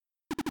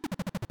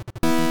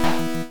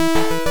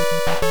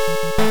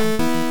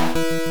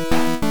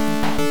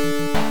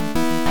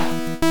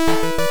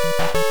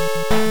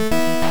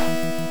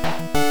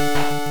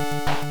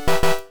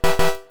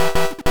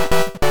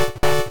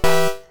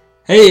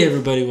Hey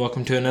everybody,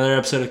 welcome to another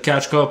episode of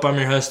Couch Co-op. I'm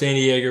your host,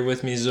 Andy Yeager.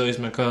 With me as always,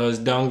 my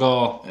co-host, Don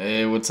Gall.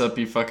 Hey, what's up,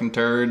 you fucking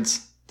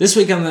turds? This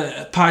week on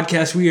the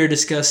podcast, we are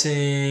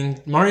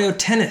discussing Mario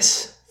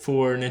Tennis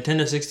for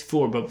Nintendo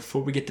 64. But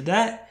before we get to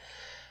that,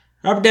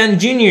 Robert Downey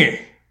Jr.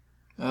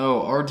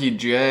 Oh,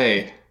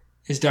 RDJ.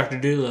 is Dr.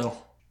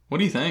 Dolittle. What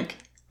do you think?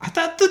 I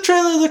thought the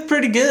trailer looked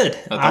pretty good.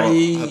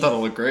 I thought it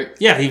looked great.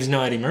 Yeah, he was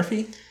no Eddie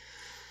Murphy.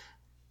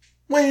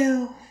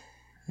 Well,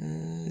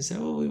 is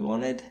that what we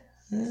wanted?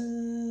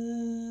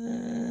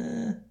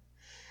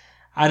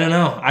 I don't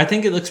know. I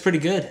think it looks pretty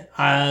good.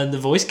 The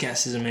voice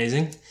cast is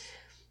amazing.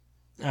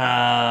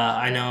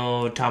 I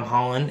know Tom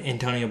Holland,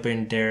 Antonio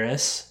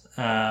Banderas,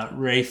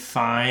 Ray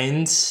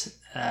Fiennes,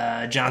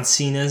 John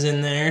Cena's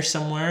in there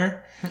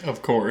somewhere.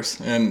 Of course,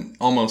 and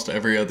almost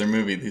every other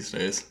movie these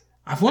days.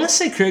 I want to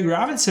say Craig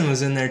Robinson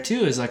was in there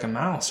too as like a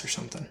mouse or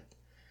something.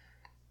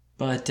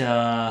 But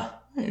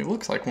Hey, it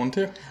looks like one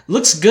too.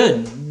 looks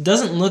good.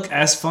 Doesn't look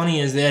as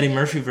funny as the Eddie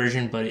Murphy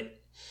version, but it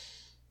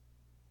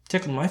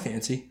tickled my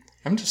fancy.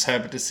 I'm just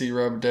happy to see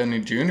Robert Downey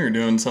Jr.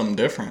 doing something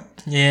different.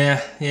 Yeah.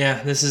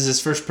 This is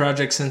his first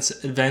project since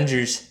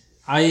Avengers.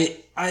 I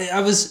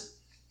was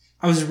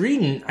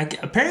reading.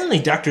 Apparently,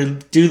 Dr.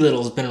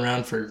 Dolittle's been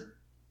around for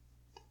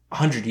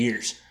 100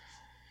 years.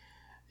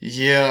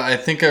 Yeah, I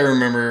think I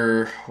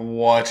remember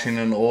watching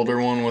an older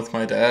one with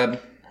my dad,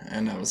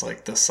 and I was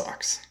like, this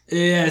sucks.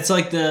 Yeah, it's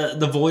like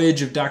the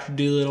Voyage of Dr.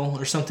 Dolittle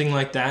or something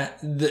like that.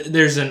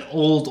 There's an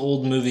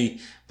old movie,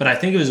 but I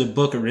think it was a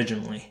book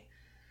originally.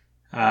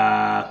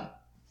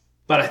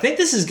 But I think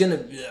this is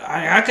gonna.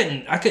 I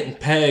couldn't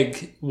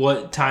peg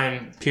what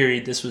time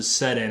period this was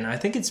set in. I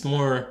think it's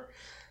more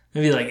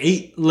maybe like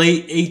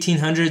late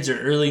 1800s or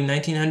early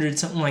 1900s,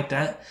 something like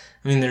that.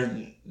 I mean,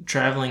 they're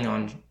traveling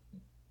on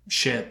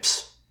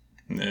ships,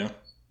 Yeah.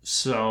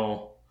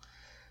 so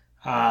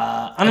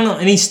I don't know.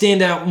 Any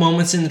standout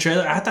moments in the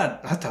trailer? I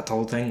thought the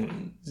whole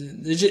thing.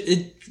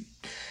 It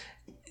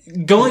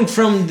going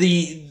from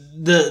the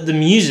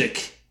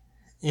music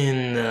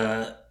in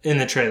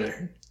the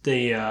trailer,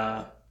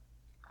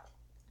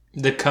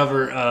 the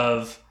cover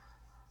of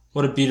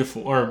What a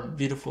Beautiful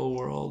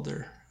World,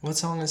 or what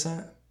song is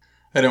that?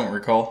 I don't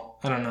recall.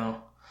 I don't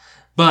know.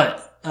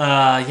 But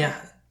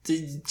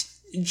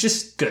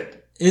just good.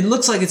 It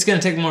looks like it's going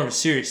to take more of a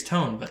serious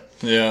tone, but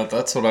Yeah,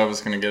 that's what I was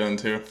going to get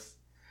into.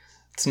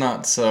 It's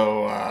not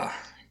so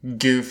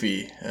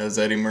goofy as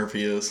Eddie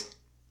Murphy is.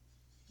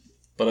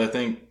 But I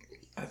think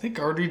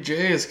RDJ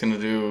is going to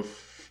do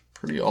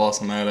pretty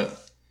awesome at it.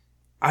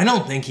 I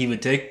don't think he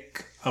would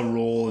take a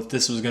role if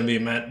this was going to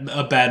be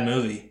a bad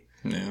movie.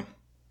 Yeah.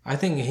 I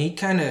think he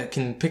kind of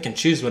can pick and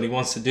choose what he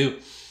wants to do.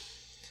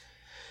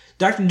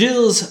 Dr.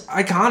 Doolittle's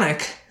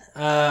iconic.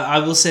 I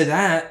will say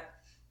that.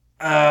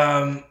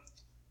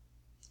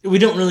 We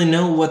don't really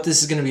know what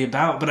this is going to be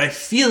about, but I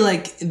feel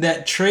like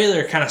that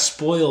trailer kind of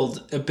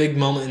spoiled a big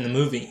moment in the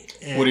movie.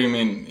 And What do you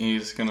mean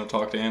he's going to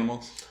talk to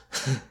animals?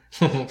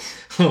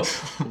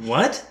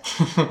 What?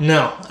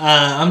 No.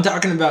 I'm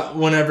talking about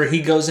whenever he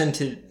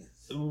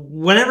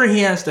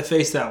has to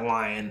face that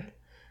lion,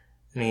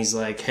 and he's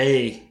like,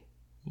 hey,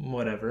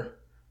 whatever.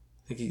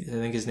 I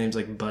think his name's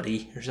like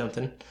Buddy or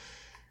something.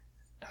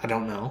 I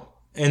don't know.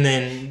 And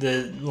then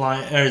the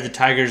lion or the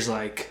tiger's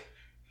like,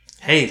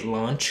 hey,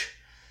 lunch.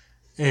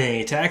 And then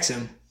he attacks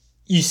him.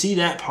 You see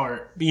that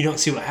part, but you don't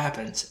see what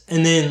happens.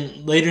 And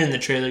then later in the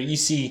trailer, you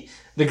see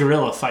the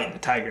gorilla fighting the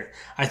tiger.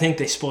 I think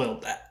they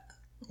spoiled that.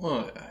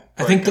 Well,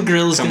 I think the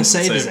gorilla's going to comes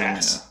and save his him,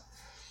 ass.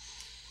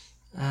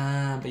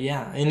 But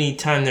yeah,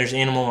 anytime there's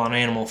animal on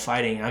animal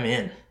fighting, I'm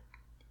in.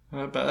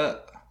 Yeah. I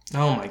bet.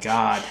 Oh my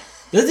god.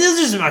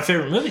 These are my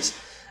favorite movies.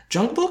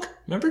 Jungle Book,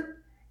 remember?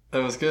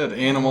 That was good.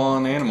 Animal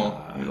on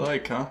animal. You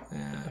like, huh?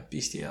 Yeah,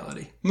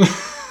 bestiality.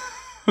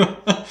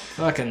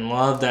 Fucking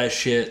love that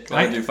shit.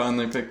 Glad you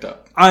finally picked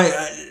up.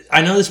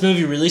 I know this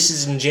movie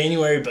releases in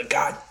January, but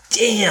god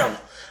damn,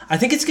 I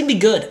think it's gonna be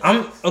good.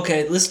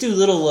 Okay. Let's do a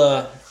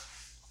little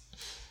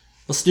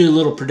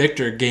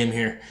predictor game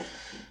here.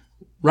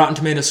 Rotten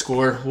Tomato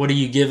score. What are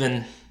you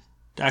giving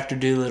Dr.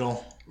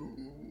 Dolittle?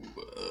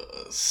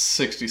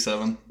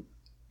 67.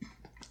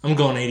 I'm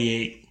going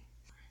 88.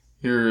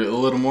 You're a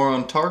little more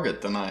on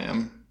target than I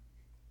am.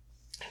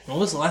 When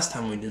was the last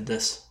time we did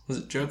this? Was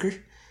it Joker?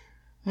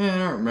 Yeah, I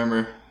don't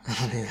remember. I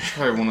don't either.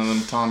 Probably one of them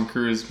Tom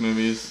Cruise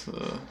movies.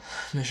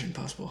 Mission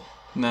Impossible.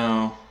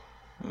 No.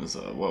 It was,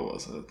 what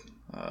was it?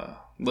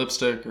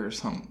 Lipstick or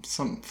some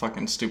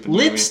fucking stupid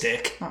movie.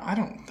 Lipstick? I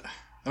don't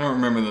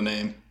remember the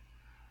name.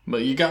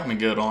 But you got me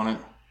good on it.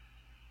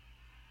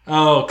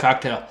 Oh,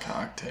 Cocktail.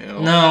 Cocktail.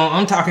 No,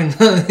 I'm talking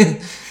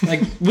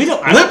like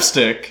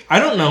Lipstick. I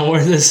don't know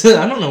where this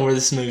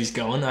movie's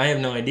going. I have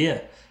no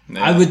idea.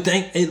 Yeah. I would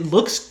think it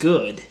looks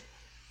good,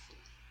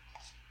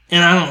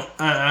 and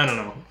I don't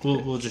know.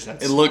 We'll just have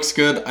to It see. looks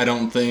good. I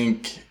don't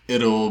think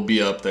it'll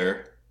be up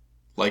there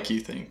like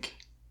you think.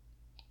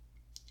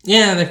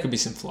 Yeah, there could be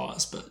some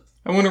flaws, but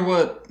I wonder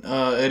what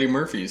Eddie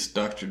Murphy's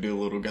Dr.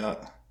 Dolittle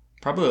got.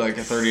 Probably like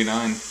a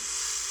 39.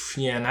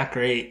 Yeah, not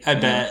great. I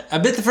bet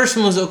the first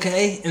one was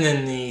okay, and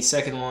then the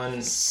second one,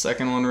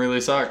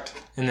 really sucked.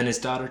 And then his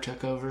daughter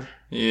took over.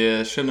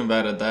 Yeah, shouldn't have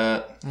added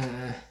that.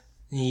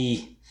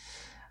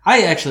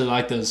 I actually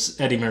like those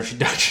Eddie Murphy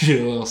Dr.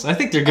 Doolittles. I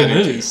think they're good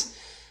movies.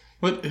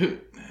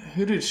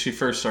 Who did she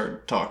first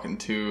start talking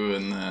to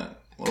in that?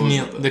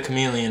 The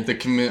Chameleon.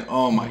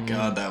 Oh my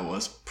god, that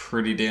was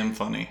pretty damn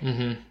funny.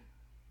 Mm-hmm.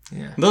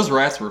 Yeah. Those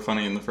rats were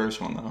funny in the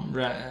first one, though.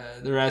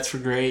 The rats were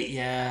great,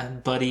 yeah.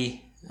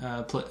 Buddy,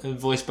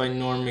 voiced by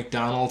Norm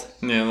Macdonald.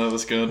 Yeah, that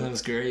was good. That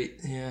was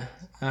great,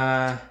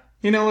 yeah.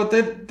 You know what?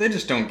 They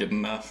just don't get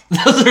enough.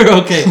 Those are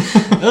okay.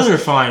 Those are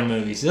fine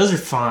movies. Those are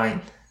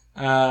fine.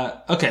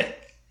 Okay.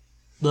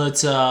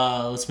 Let's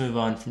move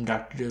on from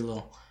Dr.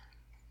 Dolittle.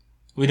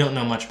 We don't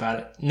know much about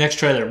it. Next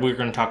trailer, we're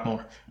going to talk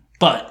more.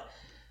 But,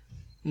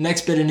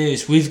 next bit of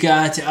news. We've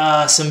got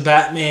some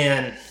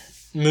Batman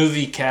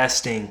movie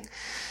casting.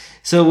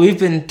 So, we've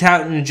been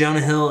touting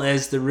Jonah Hill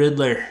as the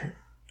Riddler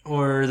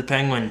or the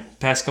Penguin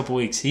past couple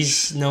weeks.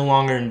 He's no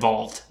longer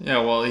involved.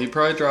 Yeah, well, he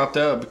probably dropped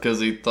out because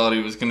he thought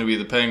he was going to be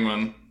the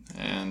Penguin,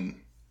 and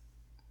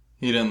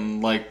he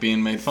didn't like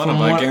being made fun of,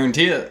 I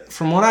guarantee it.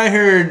 From what I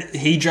heard,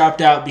 he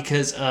dropped out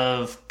because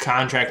of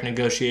contract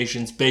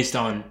negotiations based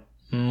on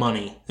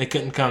money. They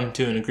couldn't come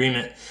to an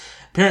agreement.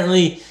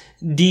 Apparently,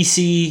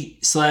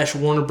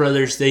 DC/Warner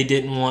Brothers, they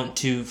didn't want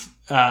to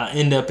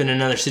end up in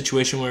another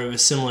situation where it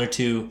was similar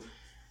to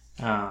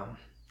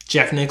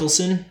Jack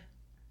Nicholson,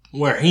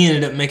 where he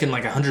ended up making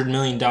like $100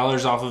 million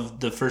off of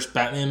the first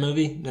Batman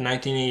movie, the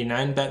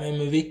 1989 Batman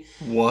movie.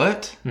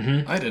 What?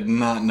 Mm-hmm. I did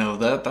not know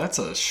that. That's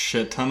a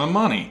shit ton of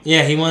money.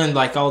 Yeah, he wanted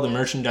like all the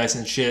merchandise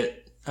and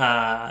shit.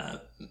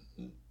 A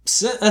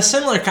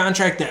similar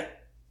contract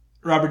that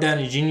Robert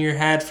Downey Jr.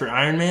 had for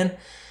Iron Man.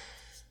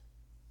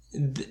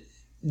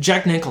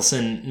 Jack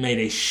Nicholson made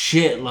a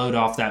shitload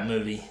off that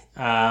movie.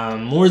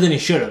 More than he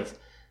should have.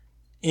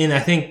 And I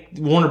think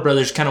Warner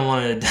Brothers kind of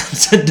wanted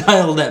to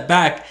dial that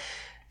back.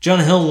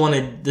 Jonah Hill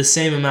wanted the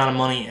same amount of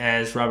money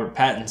as Robert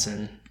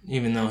Pattinson,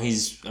 even though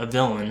he's a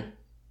villain,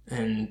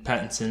 and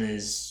Pattinson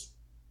is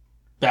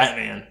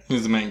Batman.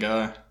 He's the main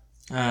guy.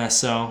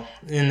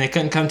 And they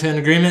couldn't come to an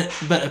agreement,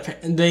 but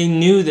they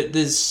knew that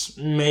this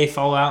may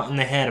fall out, and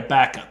they had a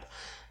backup.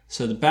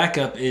 So the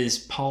backup is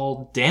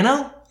Paul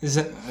Dano? Is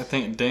it? I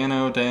think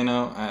Dano. I don't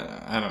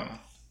know.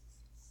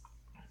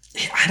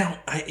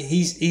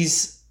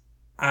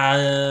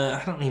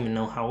 I don't even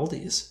know how old he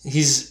is.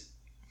 He's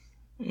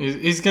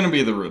gonna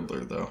be the Riddler,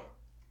 though.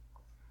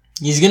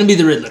 He's gonna be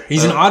the Riddler.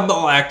 He's an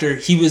oddball actor.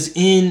 He was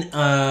in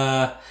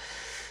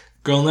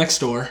Girl Next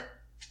Door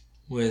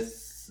with.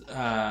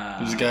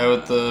 Who's the guy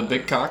with the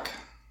big cock?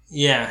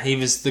 Yeah, he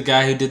was the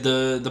guy who did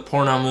the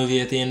porno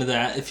movie at the end of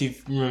that. If you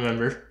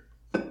remember,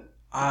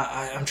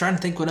 I'm trying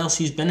to think what else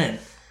he's been in.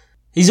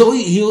 He's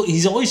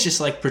always just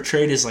like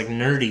portrayed as like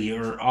nerdy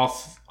or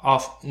off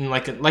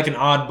like an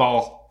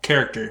oddball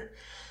character.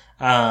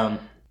 And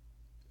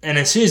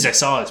as soon as I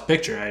saw his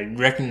picture, I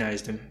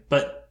recognized him.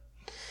 But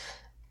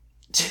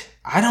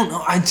I don't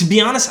know. To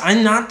be honest,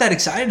 I'm not that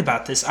excited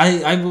about this.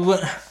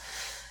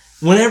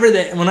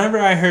 Whenever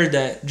I heard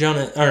that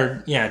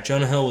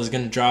Jonah Hill was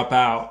going to drop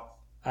out,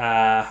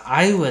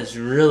 I was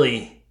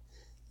really.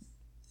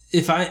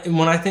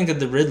 When I think of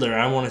the Riddler,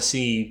 I want to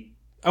see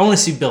Bill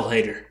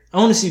Hader. I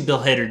want to see Bill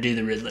Hader do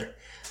the Riddler.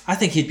 I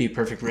think he'd be a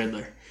perfect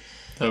Riddler.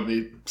 That would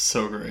be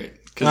so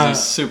great because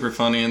he's super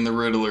funny, and the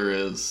Riddler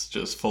is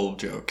just full of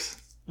jokes.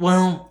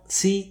 Well,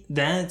 see,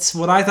 that's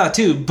what I thought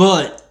too.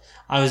 But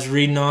I was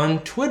reading on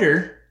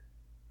Twitter.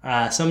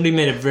 Somebody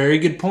made a very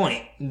good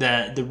point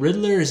that the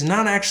Riddler is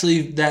not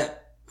actually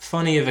that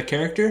funny of a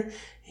character.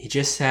 He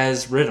just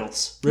has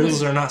riddles.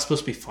 Riddles are not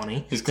supposed to be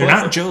funny. They're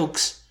not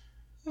jokes.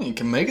 You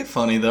can make it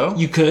funny, though.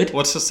 You could.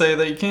 What's to say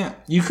that you can't?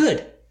 You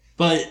could.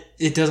 But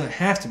it doesn't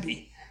have to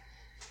be.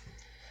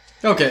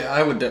 Okay,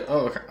 I would...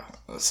 okay.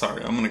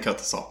 Sorry, I'm going to cut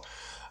this off.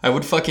 I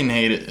would fucking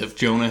hate it if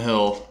Jonah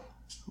Hill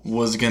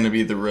was going to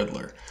be the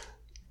Riddler.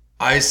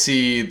 I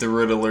see the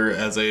Riddler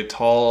as a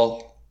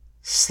tall,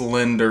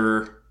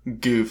 slender,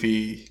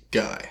 goofy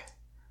guy.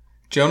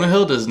 Jonah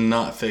Hill does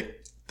not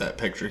fit that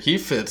picture. He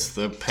fits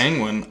the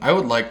Penguin. I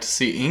would like to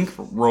see ink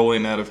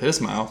rolling out of his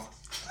mouth.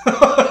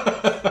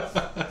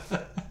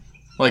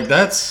 Like,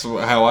 that's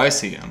how I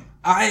see him.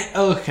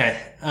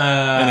 Okay.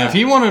 And if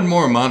he wanted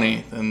more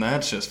money, then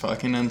that's just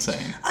fucking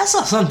insane. I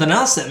saw something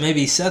else that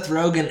maybe Seth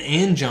Rogen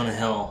and Jonah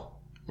Hill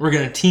were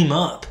going to team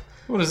up.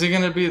 What is he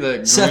going to be?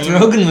 Seth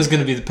Rogen was going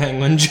to be the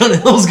Penguin. Jonah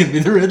Hill's going to be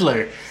the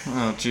Riddler.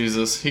 Oh,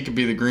 Jesus. He could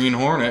be the Green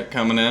Hornet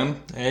coming in.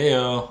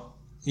 Heyo.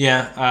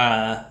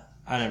 Yeah,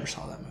 I never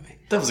saw that movie.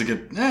 That was a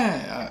good...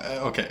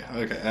 Okay.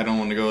 I don't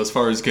want to go as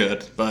far as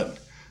good, but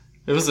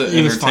it was an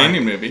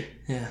entertaining movie.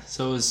 Yeah,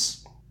 so it was...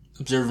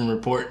 Observe and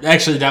Report.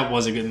 Actually, that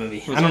was a good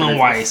movie. I don't know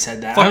why I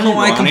said that. I don't know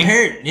why I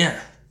compared. Yeah.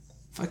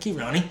 Fuck you,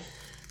 Ronnie.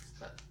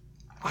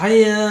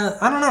 I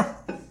don't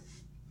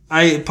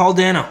know. Paul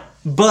Dano.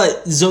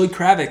 But Zoe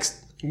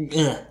Kravitz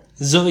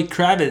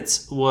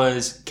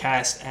was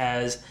cast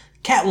as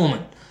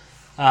Catwoman.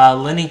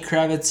 Lenny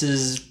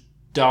Kravitz's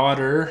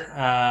daughter,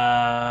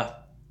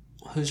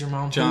 Who's her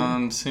mom?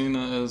 John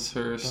Cena is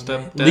her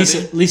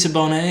stepdaddy. Lisa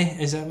Bonet,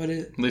 is that what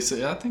it? Lisa,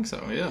 yeah, I think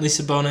so. Yeah.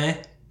 Lisa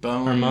Bonet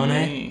or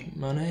Monet?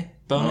 Bonet.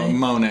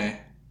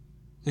 Monet.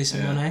 Lisa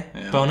Bonet?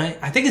 Yeah. Bonet?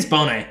 I think it's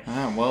Bonet.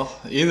 Ah, well,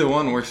 either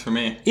one works for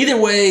me. Either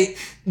way,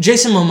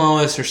 Jason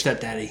Momoa is her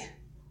stepdaddy.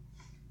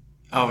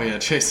 Oh, yeah,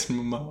 Jason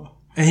Momoa.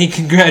 And he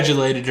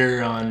congratulated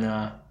her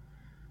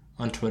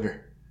on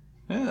Twitter.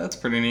 Yeah, that's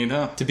pretty neat,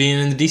 huh? To being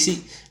in the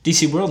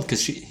DC world,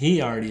 because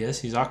he already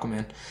is. He's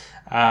Aquaman.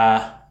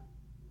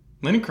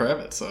 Lenny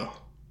Kravitz, though.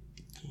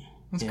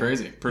 That's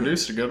crazy.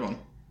 Produced a good one.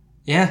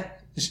 Yeah.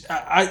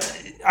 I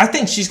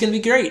think she's going to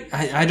be great.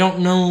 I don't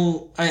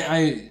know.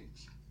 I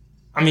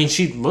mean,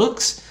 she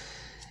looks...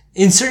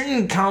 In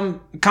certain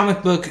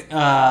comic book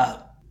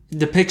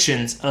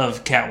depictions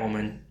of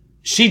Catwoman,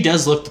 she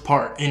does look the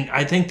part. And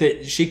I think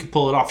that she could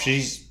pull it off.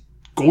 She's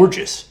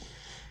gorgeous.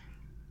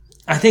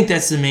 I think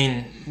that's the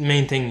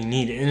main thing you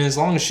need. And as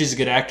long as she's a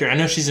good actor... I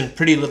know she's in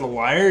Pretty Little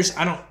Liars.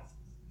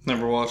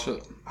 Never watched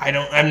it.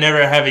 I've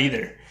never have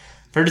either.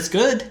 Heard it's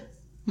good.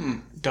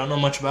 Don't know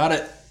much about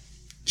it.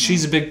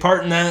 She's a big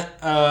part in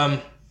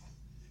that.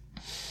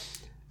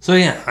 So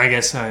yeah, I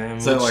guess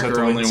is that like her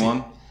only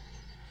one?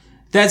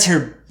 That's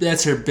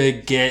her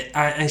big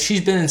get.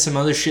 She's been in some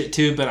other shit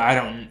too, but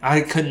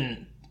I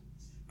couldn't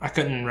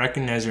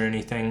recognize her or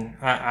anything.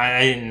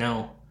 I didn't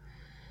know.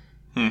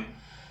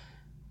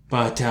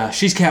 But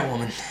she's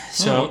Catwoman.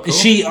 So cool.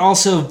 She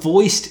also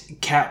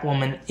voiced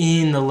Catwoman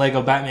in the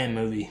Lego Batman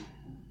movie.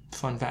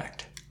 Fun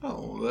fact.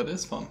 Oh, that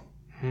is fun.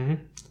 Mm-hmm.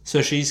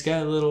 So she's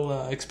got a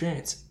little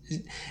experience.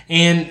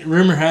 And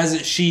rumor has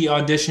it she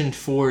auditioned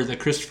for the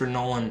Christopher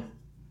Nolan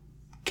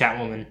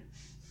Catwoman.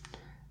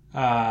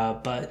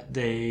 But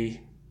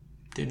they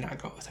did not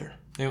go with her.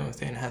 They went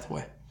with Anne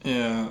Hathaway.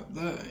 Yeah.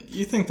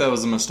 You think that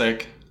was a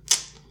mistake?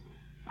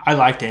 I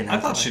liked Anne Hathaway.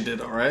 I thought she did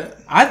all right.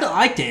 I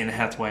liked Anne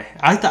Hathaway.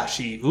 I thought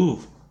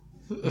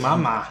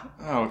mama.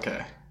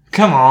 Okay.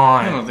 Come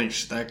on. I don't think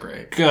she's that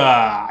great.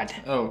 God.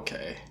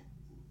 Okay.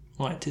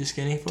 What, too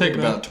skinny for Take you,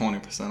 about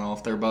 20%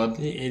 off there, bud.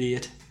 You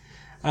idiot.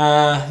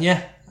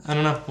 Yeah, I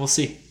don't know. We'll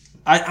see.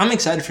 I'm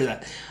excited for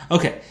that.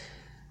 Okay.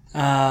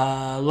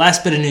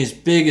 Last bit of news.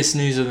 Biggest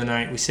news of the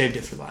night. We saved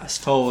it for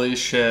last. Holy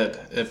shit.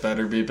 It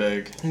better be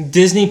big.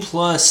 Disney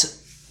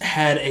Plus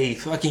had a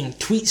fucking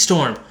tweet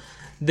storm.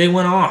 They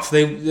went off.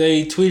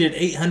 They tweeted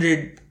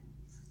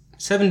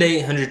 700 to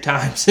 800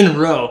 times in a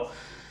row.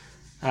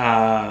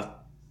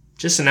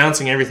 Just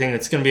announcing everything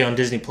that's going to be on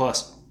Disney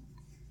Plus.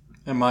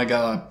 And my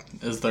God,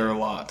 is there a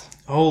lot.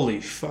 Holy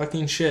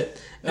fucking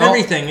shit.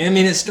 Everything. I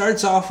mean, it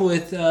starts off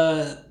with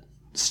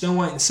Snow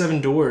White and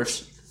Seven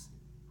Dwarfs.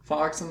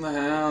 Fox and the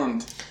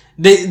Hound.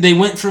 They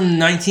went from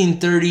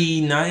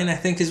 1939, I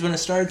think is when it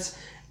starts.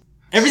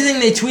 Everything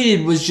they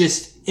tweeted was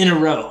just in a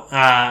row.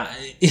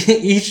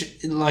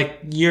 Each,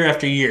 like, year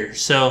after year.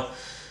 So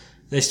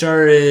they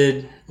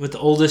started with the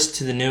oldest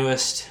to the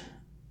newest.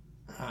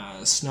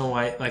 Snow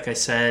White, like I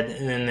said.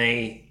 And then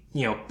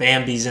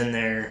Bambi's in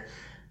there.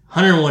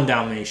 101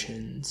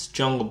 Dalmatians,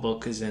 Jungle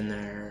Book is in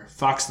there,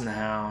 Fox and the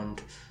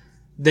Hound.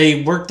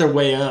 They work their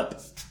way up.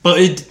 But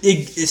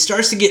it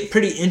starts to get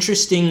pretty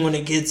interesting when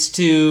it gets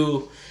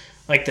to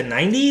like the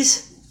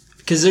 90s.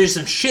 Because there's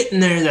some shit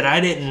in there that I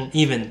didn't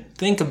even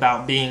think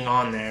about being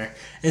on there.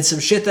 And some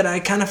shit that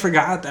I kind of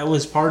forgot that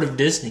was part of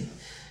Disney.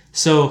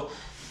 So,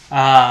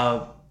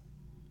 I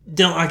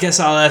guess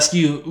I'll ask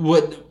you,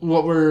 what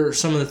were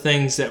some of the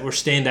things that were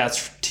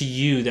standouts to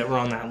you that were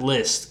on that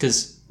list?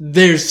 Because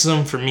there's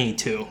some for me,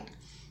 too.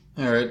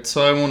 All right,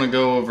 so I want to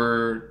go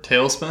over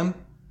Tailspin.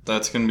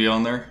 That's going to be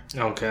on there.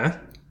 Okay.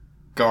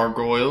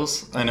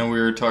 Gargoyles. I know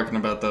we were talking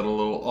about that a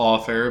little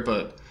off air,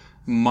 but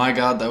my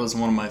God, that was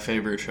one of my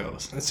favorite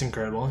shows. That's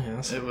incredible,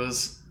 yes. It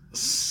was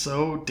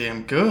so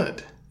damn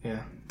good.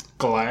 Yeah.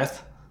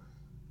 Goliath.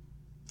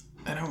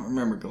 I don't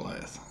remember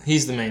Goliath.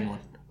 He's the main one.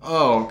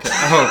 Oh, okay.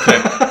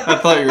 I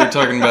thought you were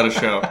talking about a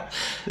show.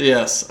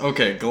 Yes.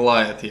 Okay,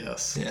 Goliath,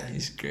 yes. Yeah,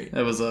 he's great.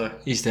 That was a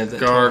used to have that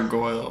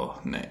gargoyle.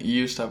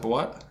 You used to have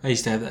what? I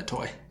used to have that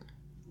toy.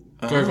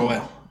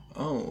 Gargoyle.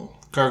 Oh.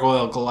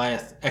 Gargoyle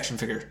Goliath action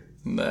figure.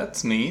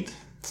 That's neat.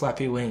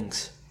 Flappy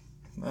wings.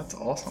 That's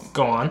awesome.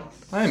 Go on.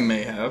 I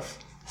may have.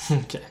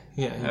 Okay.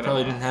 Yeah, you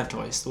probably didn't have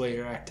toys the way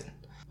you're acting.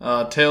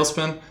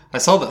 Tailspin. I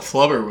saw that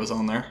Flubber was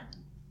on there.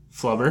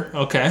 Flubber.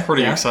 Okay.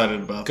 Pretty excited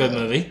about that. Good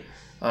movie.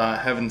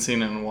 Haven't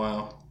seen it in a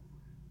while.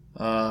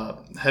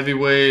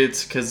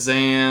 Heavyweights,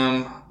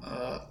 Kazam,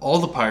 all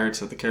the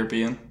Pirates of the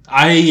Caribbean.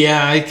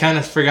 I kind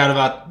of forgot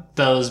about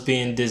those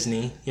being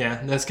Disney.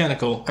 Yeah, that's kind of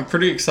cool. I'm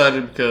pretty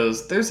excited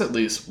because there's at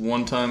least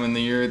one time in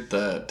the year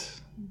that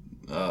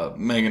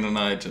Megan and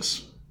I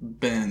just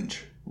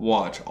binge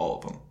watch all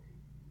of them.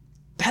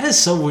 That is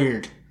so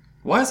weird.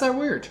 Why is that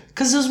weird?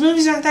 Because those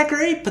movies aren't that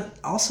great, but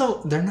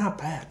also they're not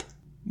bad.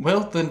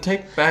 Well, then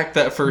take back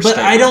that first But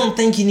statement. I don't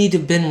think you need to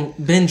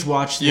binge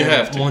watch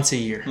them once a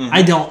year. Mm-hmm.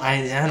 I don't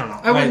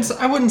know.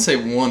 I wouldn't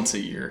say once a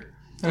year.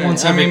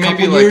 Once every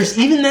couple years.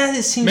 Even that,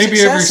 it seems maybe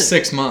excessive. Every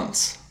 6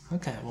 months.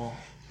 Okay, well.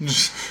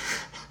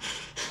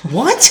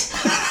 What?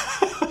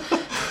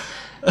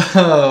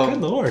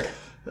 Good Lord.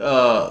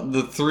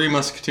 The Three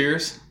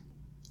Musketeers.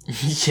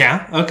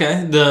 Yeah,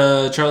 okay.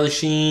 The Charlie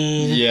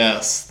Sheen.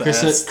 Yes.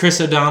 Chris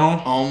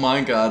O'Donnell. Oh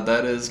my god,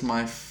 that is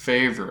my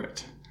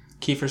favorite.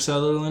 Kiefer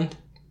Sutherland.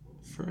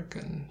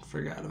 Frickin'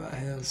 forgot about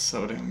him.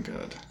 So damn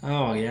good.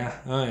 Oh, yeah.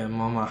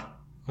 Mama.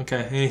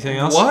 Okay, anything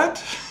else? What?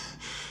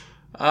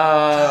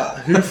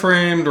 Who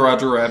Framed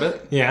Roger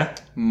Rabbit? Yeah.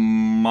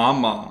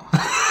 Mama.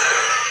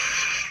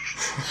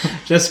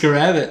 Jessica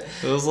Rabbit.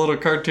 Those little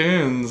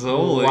cartoons.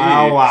 Holy.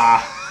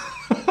 Wow.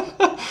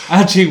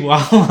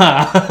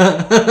 Achihuahua.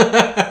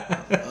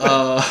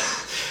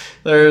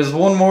 There's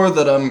one more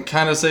that I'm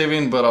kind of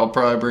saving, but I'll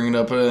probably bring it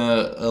up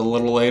a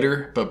little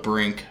later. But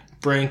Brink.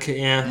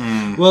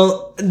 Yeah.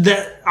 Well,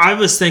 I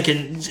was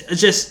thinking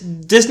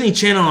just Disney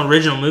Channel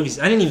original movies.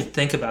 I didn't even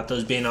think about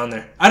those being on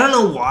there. I don't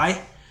know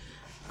why.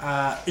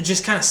 It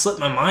just kind of slipped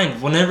my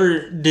mind.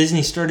 Whenever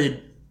Disney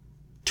started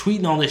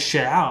tweeting all this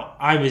shit out,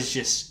 I was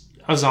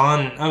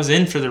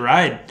in for the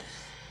ride.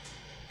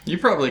 You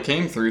probably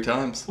came 3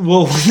 times.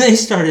 Well, when they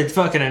started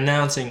fucking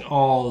announcing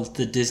all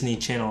the Disney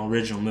Channel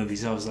original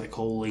movies, I was like,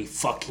 holy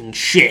fucking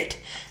shit.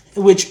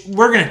 Which,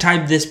 we're going to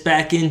type this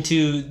back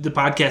into the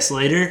podcast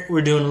later.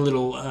 We're doing a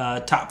little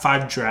top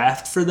 5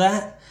 draft for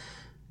that.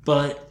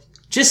 But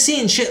just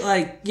seeing shit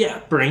like,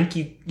 Brink,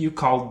 you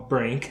called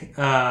Brink.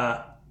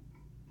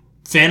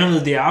 Phantom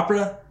of the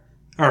Opera,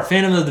 or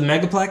Phantom of the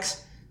Megaplex.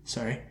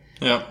 Sorry.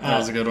 Yep, that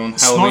was a good one.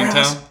 Halloween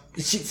Town.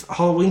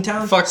 Halloween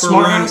Town? Fuck,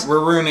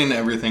 we're ruining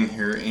everything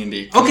here,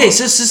 Andy. Okay,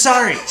 so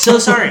sorry. Some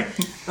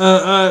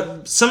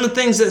of the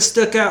things that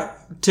stuck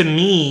out to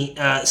me,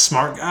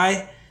 Smart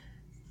Guy.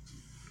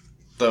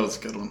 That was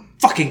a good one.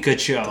 Fucking good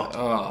show.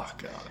 Oh,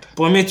 God.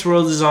 Boy Meets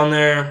World is on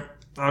there.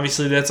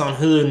 Obviously, that's on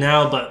Hulu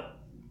now, but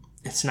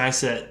it's nice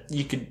that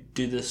you could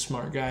do the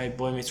Smart Guy,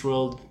 Boy Meets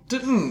World.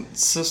 Didn't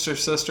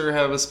Sister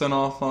have a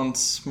spinoff on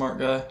Smart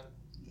Guy?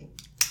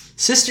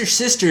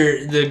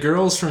 Sister, the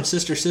girls from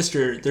Sister,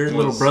 their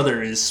little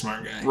brother is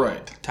Smart Guy.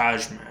 Right.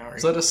 Taj Mowry.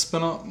 Is that a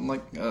spinoff?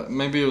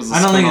 Maybe it was a spinoff.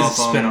 I don't think it's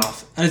a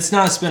spinoff. It's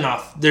not a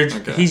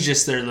spinoff. He's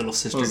just their little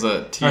sister. Was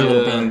that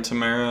Tia and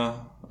Tamara?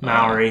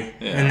 Mowry.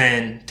 Yeah. And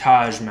then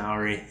Taj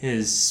Mowry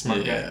is Smart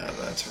Guy. Yeah,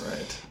 that's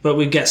right. But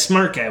we've got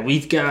Smart Guy.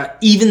 We've got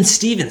Even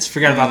Stevens.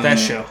 Forgot about that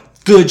show.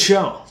 Good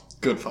show.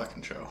 Good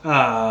fucking show.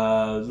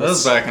 That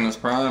was back in his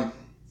prime.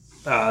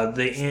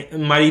 The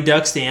Mighty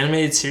Ducks, the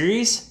animated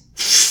series.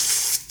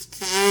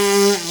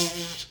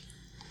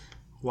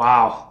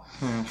 Wow.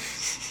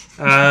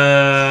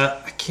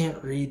 I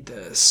can't read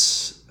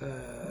this.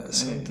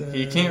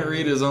 He can't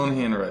read his own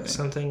handwriting.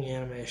 Something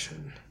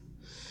animation.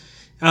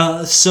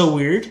 So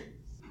Weird.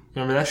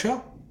 Remember that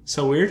show?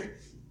 So Weird?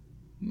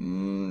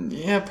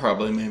 Yeah,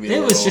 probably, maybe.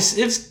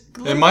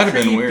 It might have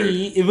been weird.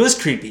 It was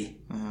creepy.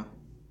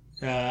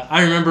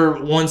 I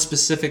remember one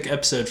specific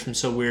episode from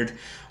So Weird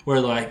where,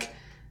 like,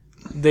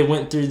 they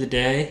went through the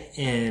day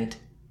and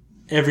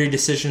every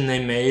decision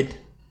they made,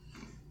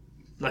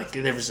 like,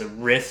 there was a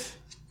riff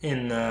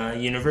in the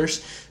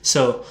universe.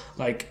 So,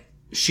 like,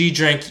 she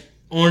drank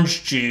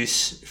orange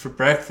juice for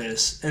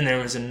breakfast, and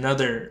there was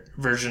another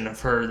version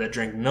of her that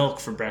drank milk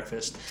for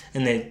breakfast,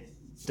 and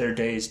their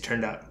days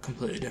turned out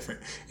completely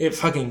different. It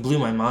fucking blew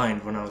my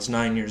mind when I was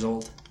 9 years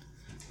old.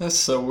 That's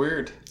so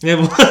weird.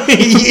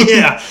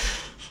 Yeah.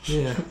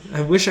 Yeah.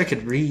 I wish I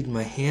could read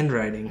my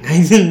handwriting.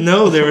 I didn't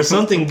know there was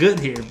something good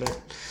here, but...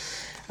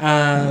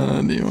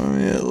 do you want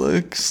me to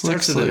look?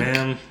 Starts with an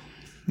M.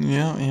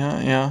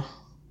 Yeah.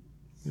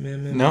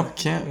 Nope,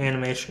 can't.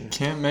 Animation.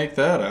 Can't make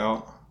that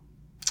out.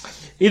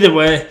 Either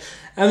way,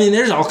 I mean,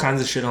 there's all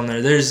kinds of shit on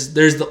there. There's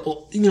the,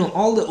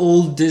 all the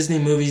old Disney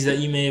movies that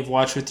you may have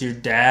watched with your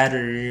dad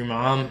or your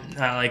mom.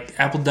 Like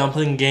Apple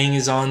Dumpling Gang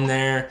is on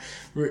there.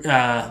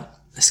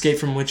 Escape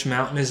from Witch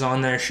Mountain is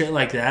on there. Shit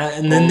like that.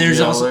 And then there's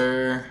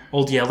also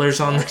Old Yeller's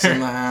on Fox there.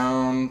 and the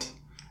Hound.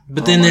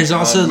 But then there's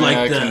also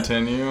like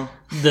continue?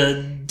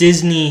 The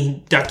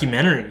Disney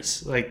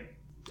documentaries, like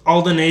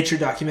all the nature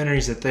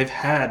documentaries that they've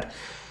had,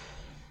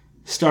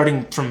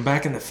 starting from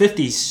back in the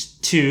 50s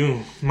to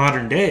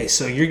modern day.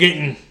 So you're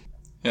getting...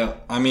 Yeah,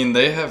 I mean,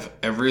 they have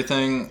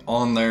everything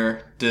on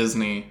their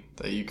Disney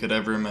that you could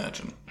ever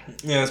imagine.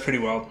 Yeah, that's pretty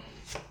wild.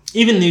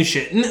 Even new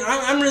shit. And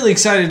I'm really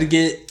excited to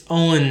get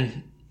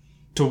Owen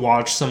to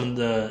watch some of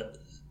the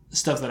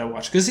stuff that I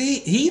watch. Because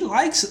he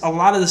likes a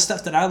lot of the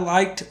stuff that I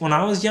liked when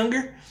I was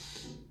younger.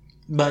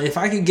 But if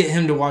I could get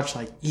him to watch,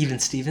 like, Even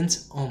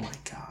Stevens, oh my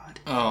God.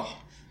 Oh,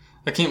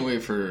 I can't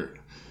wait for...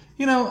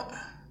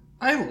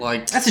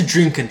 That's a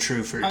dream come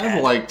true for a dad.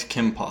 I liked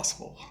Kim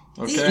Possible.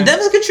 Okay? That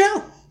was a good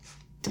show.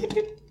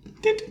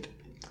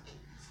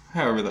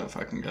 However that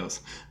fucking goes.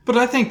 But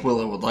I think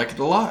Willow would like it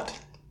a lot.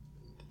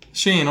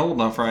 She ain't old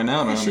enough right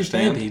now to understand. She's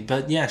baby,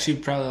 but yeah,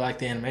 she'd probably like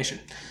the animation.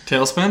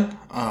 Tailspin?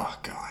 Oh,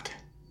 God.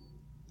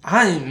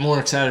 I'm more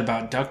excited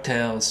about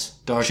DuckTales.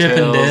 Chip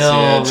and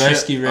Dale,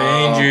 Rescue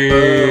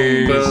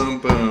Rangers. Boom,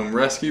 boom.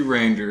 Rescue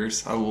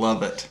Rangers. I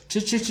love it.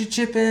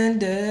 Chip and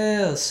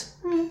Dale's.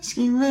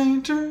 Rescue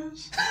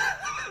Rangers. That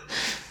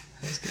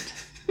was good.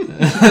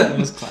 That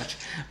was clutch.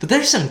 But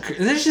there's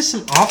just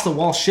some off the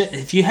wall shit.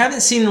 If you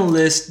haven't seen the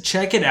list,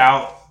 check it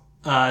out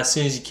as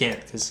soon as you can,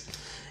 because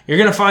you're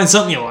gonna find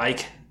something you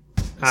like.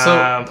 So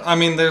I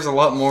mean, there's a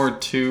lot more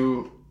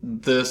to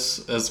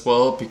this as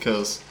well,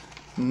 because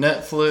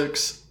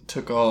Netflix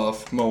took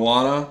off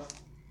Moana.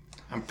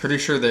 I'm pretty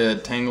sure they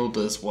had Tangled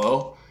as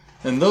well,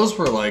 and those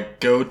were like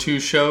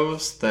go-to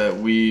shows that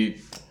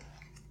we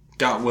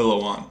got Willow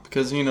on,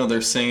 because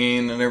they're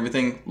singing and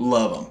everything.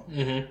 Love them.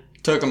 Mm-hmm.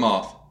 Took them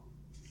off.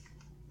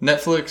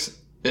 Netflix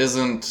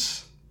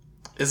isn't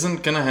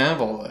gonna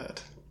have all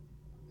that,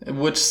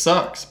 which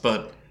sucks.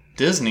 But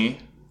Disney,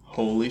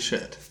 holy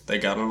shit, they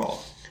got it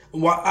all.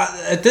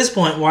 At this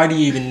point, why do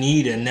you even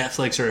need a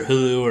Netflix or a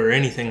Hulu or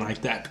anything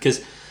like that?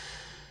 Because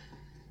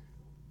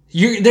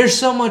there's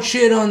so much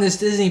shit on this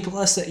Disney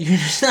Plus that you're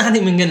just not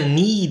even gonna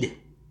need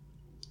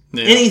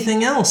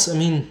anything else. I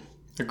mean,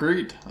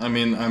 agreed. I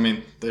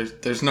mean,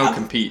 there's no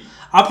compete.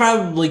 I'll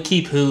probably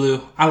keep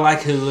Hulu. I like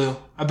Hulu.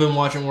 I've been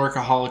watching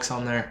Workaholics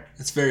on there.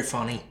 It's very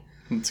funny.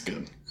 It's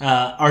good.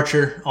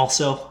 Archer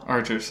also.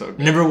 Archer's so good.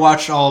 Never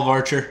watched all of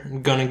Archer.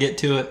 I'm gonna get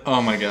to it.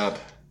 Oh my god.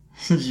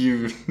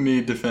 You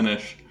need to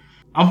finish.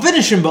 I'm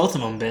finishing both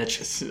of them,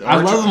 bitch.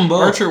 I love them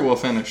both. Archer will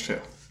finish too.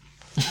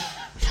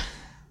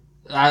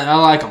 I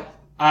like them.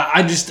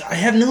 I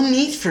have no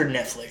need for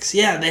Netflix.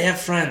 Yeah, they have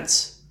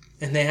Friends.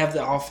 And they have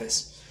The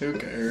Office. Who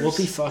cares?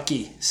 Whoopie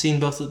fucky. Seen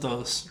both of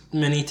those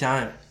many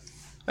times.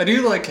 I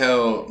do like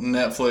how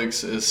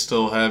Netflix is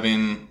still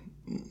having...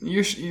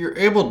 You're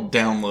able to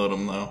download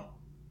them, though.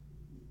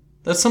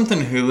 That's something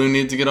Hulu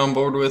needs to get on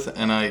board with,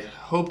 and I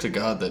hope to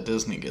God that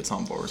Disney gets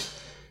on board.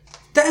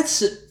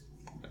 That's...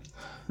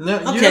 No,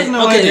 you have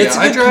no idea.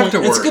 I drive to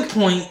work. It's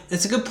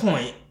a good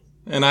point.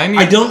 And I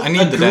need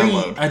the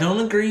download. I don't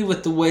agree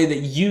with the way that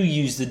you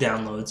use the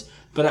downloads,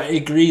 but I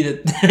agree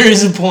that there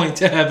is a point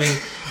to having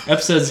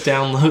episodes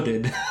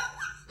downloaded.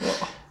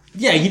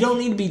 Yeah, you don't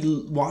need to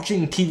be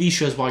watching TV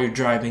shows while you're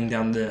driving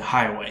down the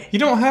highway. You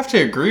don't have to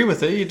agree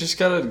with it. You just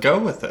gotta go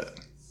with it.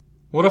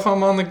 What if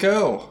I'm on the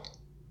go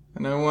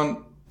and I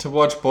want to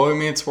watch Boy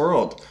Meets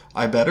World?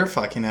 I better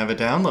fucking have it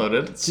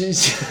downloaded.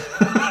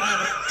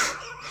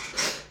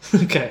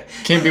 Okay.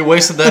 Can't be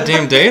wasting that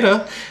damn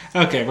data.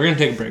 Okay, we're gonna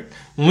take a break.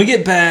 When we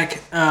get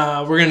back,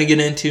 we're gonna get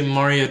into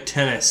Mario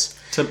Tennis.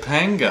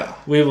 Topanga.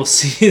 We will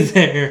see you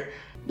there.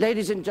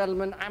 Ladies and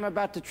gentlemen, I'm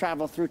about to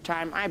travel through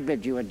time. I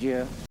bid you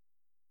adieu.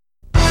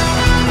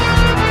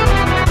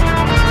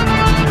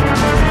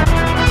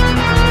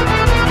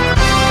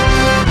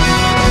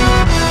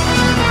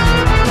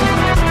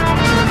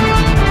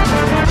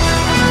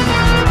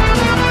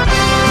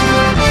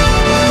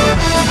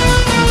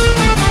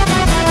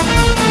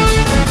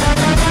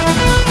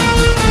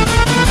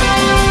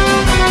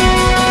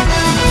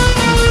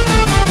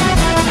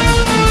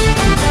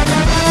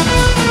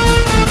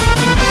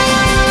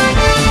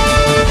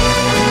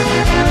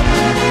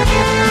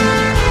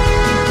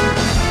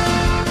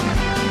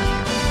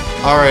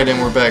 Alright, and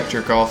we're back,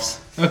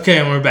 jerk-offs. Okay,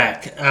 and we're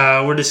back.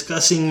 We're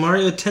discussing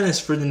Mario Tennis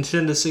for the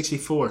Nintendo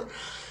 64.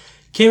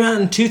 Came out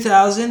in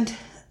 2000.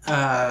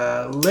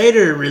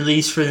 Later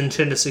released for the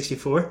Nintendo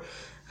 64.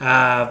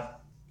 A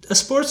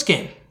sports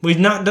game. We've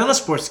not done a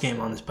sports game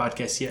on this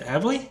podcast yet,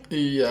 have we?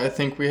 Yeah, I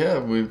think we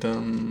have. We've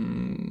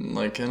done,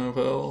 like,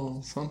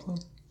 NFL something.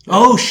 Yeah.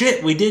 Oh,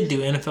 shit, we did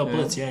do NFL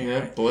Blitz. Yeah, you're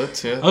right.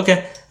 Blitz, yeah.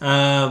 Okay,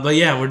 but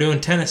yeah, we're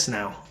doing tennis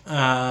now.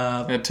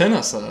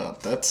 Tennis,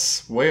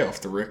 that's way off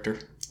the Richter.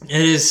 It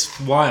is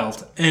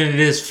wild, and it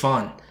is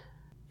fun.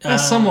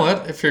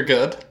 Somewhat, if you're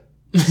good.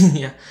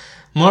 Yeah.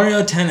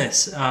 Mario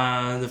Tennis.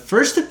 The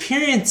first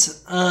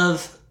appearance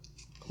of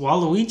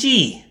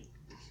Waluigi.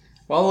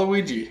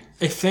 Waluigi.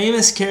 A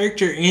famous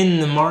character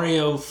in the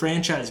Mario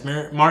franchise,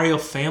 Mario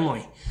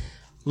family.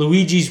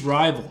 Luigi's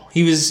rival.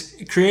 He was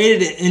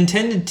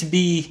intended to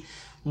be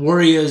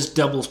Wario's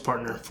doubles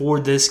partner for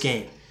this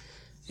game.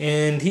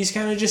 And he's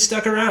kind of just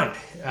stuck around.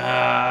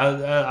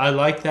 I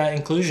like that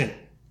inclusion.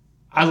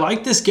 I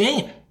like this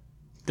game.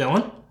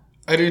 Dylan?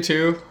 I do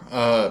too.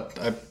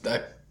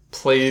 I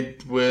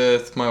played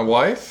with my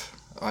wife.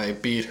 I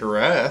beat her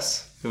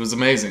ass. It was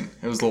amazing.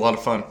 It was a lot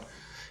of fun.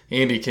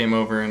 Andy came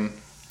over and,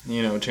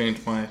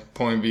 changed my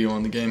point of view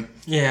on the game.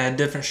 Yeah,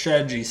 different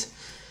strategies.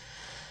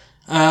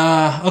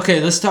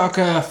 Okay, let's talk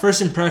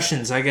first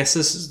impressions. I guess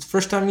this is the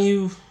first time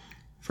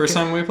First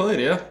time we played,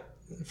 yeah.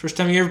 First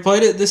time you ever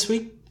played it this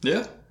week?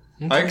 Yeah.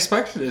 Okay. I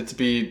expected it to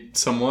be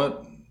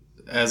somewhat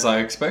as I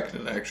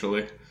expected,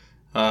 actually.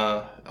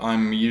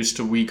 I'm used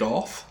to Wii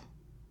golf.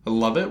 I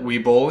love it.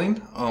 Wii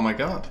bowling. Oh my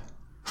god.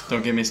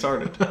 Don't get me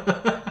started.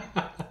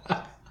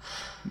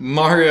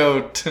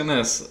 Mario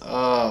Tennis.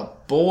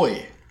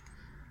 Boy.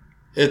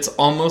 It's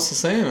almost the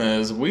same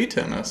as Wii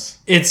Tennis.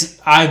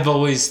 I've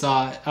always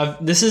thought...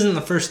 this isn't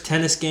the first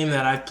tennis game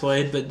that I've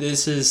played, but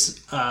this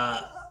is...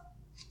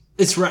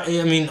 it's right.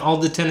 I mean, all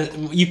the tennis...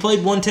 You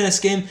played one tennis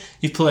game,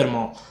 you've played them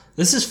all.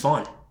 This is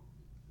fun.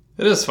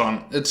 It is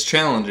fun. It's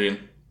challenging.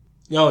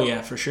 Oh,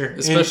 yeah, for sure.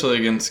 Especially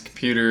against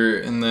computer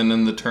and then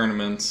in the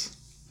tournaments.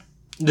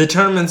 The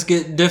tournaments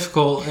get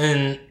difficult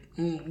and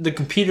the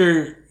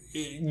computer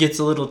gets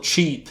a little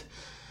cheap.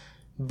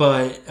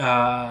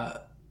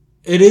 but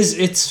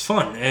it's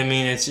fun. I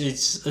mean,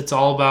 it's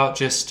all about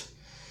just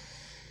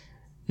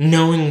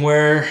knowing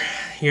where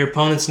your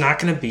opponent's not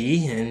going to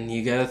be, and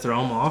you got to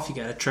throw them off. You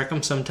got to trick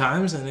them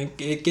sometimes, and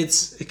it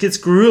gets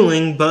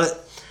grueling.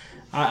 But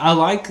I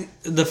like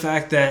the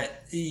fact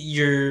that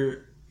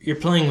you're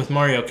playing with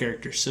Mario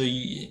characters. So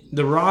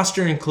the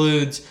roster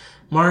includes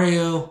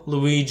Mario,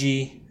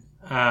 Luigi,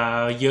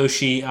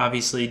 Yoshi,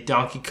 obviously,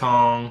 Donkey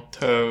Kong,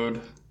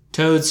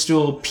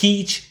 Toadstool,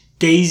 Peach,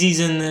 Daisy's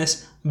in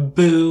this,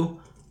 Boo,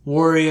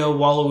 Wario,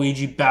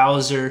 Waluigi,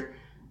 Bowser,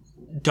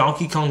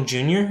 Donkey Kong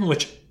Jr.,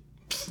 which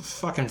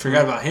fucking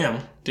forgot about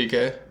him.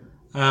 DK.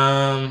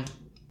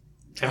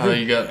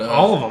 You got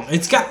all of them.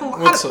 It's got a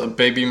lot. What's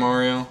Baby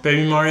Mario?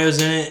 Baby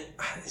Mario's in it.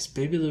 Is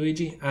Baby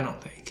Luigi? I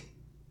don't think.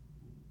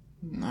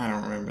 I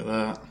don't remember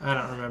that. I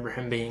don't remember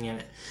him being in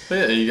it. But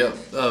yeah, you got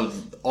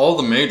all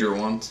the major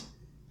ones.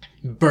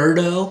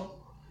 Birdo.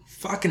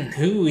 Fucking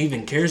who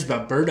even cares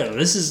about Birdo?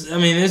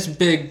 It's a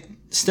big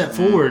step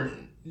forward.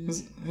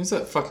 Who's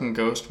that fucking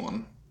ghost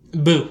one?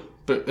 Boo.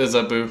 Is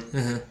that Boo?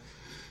 Uh-huh.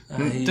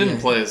 Didn't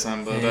play as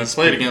him, but I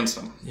played against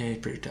him. Yeah, he's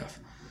pretty tough.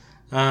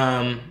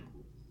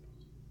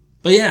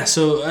 But yeah,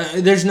 so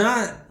it's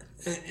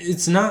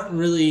not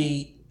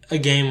really a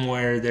game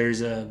where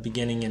there's a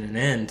beginning and an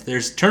end.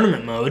 There's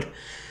tournament mode,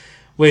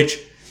 which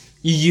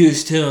you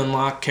use to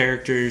unlock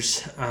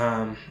characters.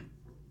 I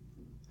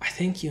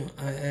think who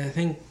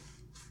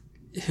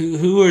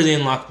are the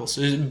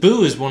unlockables?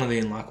 Boo is one of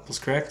the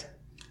unlockables, correct?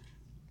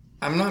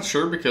 I'm not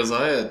sure because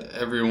I had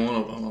every one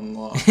of them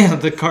unlocked. Yeah,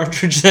 the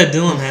cartridge that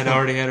Dylan had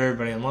already had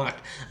everybody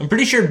unlocked. I'm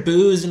pretty sure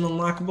Boo is an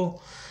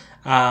unlockable.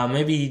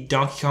 Maybe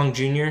Donkey Kong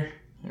Jr.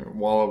 Or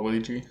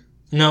Waluigi.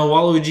 No,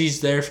 Waluigi's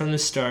there from the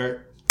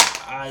start.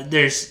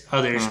 There's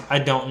others. I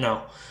don't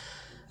know.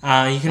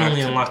 You can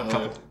only unlock a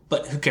couple,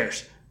 but who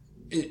cares?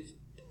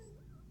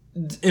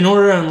 In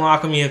order to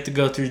unlock them, you have to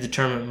go through the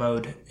tournament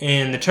mode.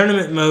 And the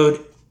tournament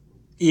mode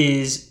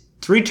is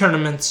 3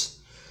 tournaments,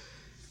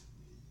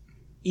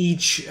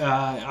 each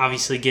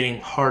obviously getting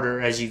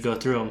harder as you go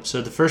through them.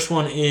 So the first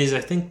one is,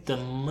 I think, the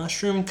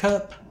Mushroom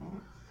Cup.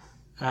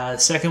 The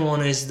second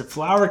one is the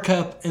Flower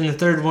Cup. And the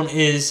third one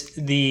is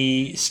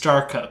the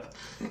Star Cup.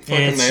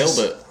 Fucking nailed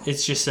it.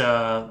 It's just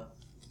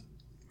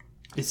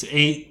it's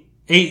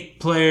 8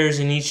 players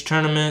in each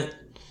tournament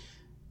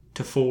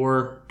to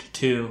 4 to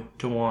 2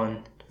 to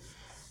 1.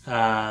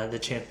 The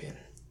champion.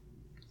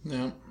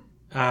 Yeah.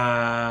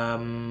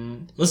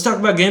 Let's talk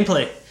about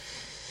gameplay.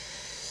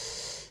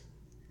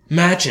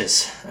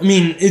 Matches. I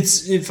mean,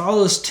 it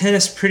follows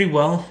tennis pretty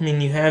well. I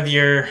mean, you have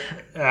your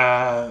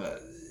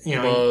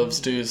Loves,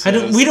 dudes.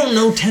 we don't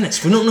know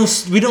tennis.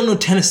 We don't know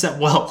tennis that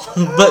well.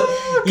 But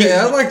okay,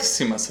 I'd like to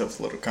see myself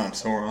a little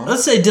connoisseur on.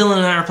 Let's say Dylan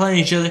and I are playing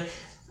each other.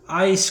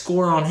 I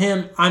score on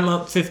him. I'm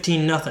up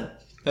 15-0.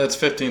 That's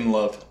 15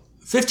 love.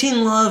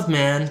 15 love,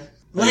 man.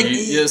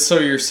 So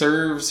your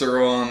serves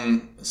are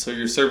on. So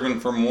you're serving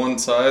from one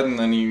side, and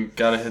then you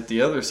gotta hit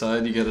the other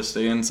side. You gotta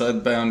stay inside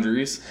the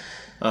boundaries.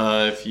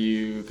 If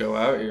you go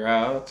out, you're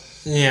out.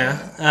 Yeah.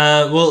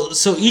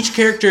 So each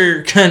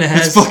character kind of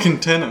has. It's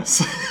fucking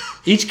tennis.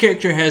 Each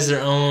character has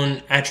their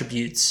own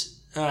attributes.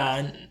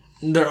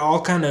 They're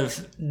all kind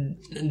of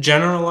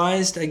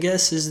generalized, I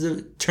guess, is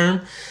the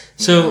term.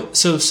 So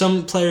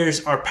some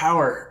players are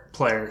power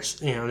players.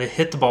 You know, they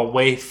hit the ball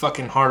way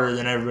fucking harder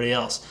than everybody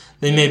else.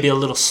 They may be a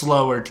little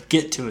slower to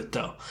get to it,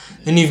 though.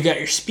 Then you've got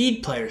your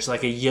speed players,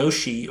 like a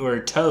Yoshi or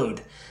a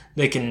Toad.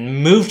 They can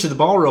move to the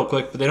ball real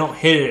quick, but they don't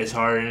hit it as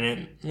hard,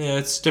 and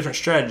it's a different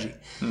strategy.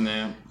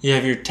 Yeah. You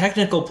have your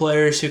technical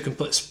players who can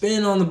put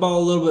spin on the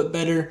ball a little bit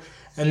better,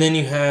 and then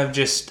you have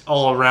just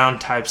all-around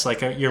types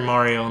like your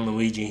Mario and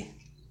Luigi.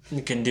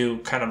 You can do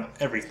kind of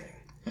everything.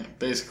 Yeah,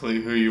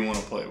 basically who you want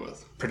to play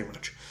with. Pretty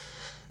much.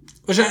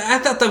 Which I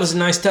thought that was a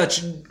nice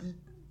touch.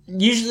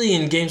 Usually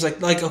in games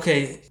like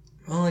okay,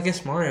 well, I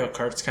guess Mario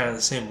Kart's kind of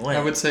the same way.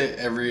 I would say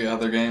every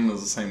other game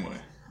is the same way.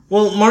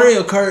 Well,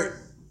 Mario Kart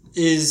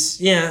is,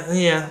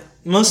 yeah.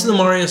 Most of the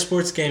Mario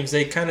sports games,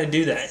 they kind of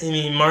do that. I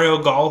mean,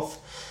 Mario Golf,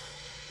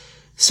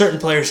 certain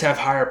players have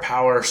higher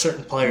power,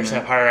 certain players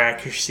have higher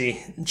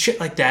accuracy, shit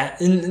like that.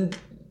 And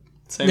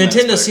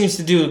Nintendo seems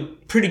to do a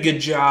pretty good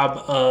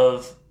job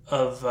of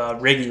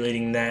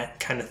regulating that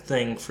kind of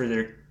thing for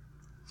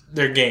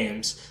their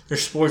games, their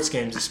sports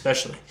games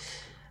especially.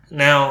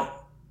 Now,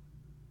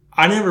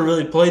 I never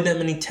really played that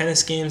many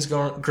tennis games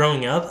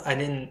growing up.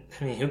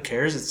 Who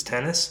cares? It's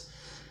tennis.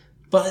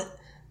 But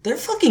they're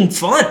fucking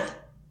fun.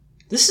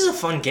 This is a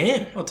fun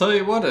game. I'll tell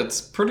you what, it's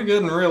pretty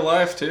good in real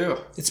life too.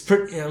 It's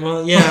pretty.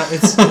 Yeah,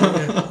 it's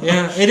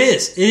it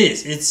is. It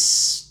is.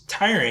 It's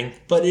tiring,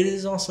 but it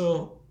is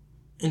also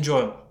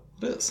enjoyable.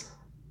 It is.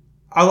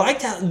 I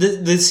liked how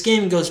this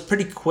game goes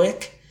pretty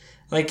quick.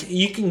 Like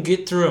you can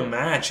get through a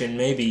match in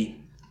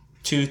maybe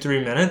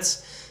 2-3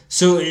 minutes.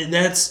 So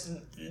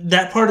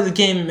that part of the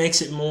game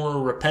makes it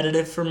more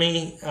repetitive for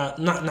me.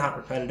 Not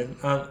repetitive.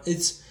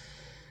 It's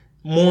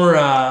more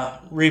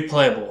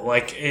replayable.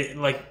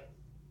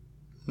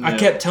 I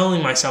kept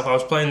telling myself, I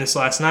was playing this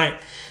last night,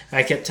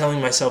 I kept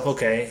telling myself,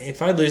 okay,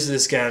 if I lose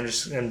this guy,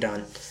 I'm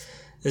done.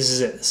 This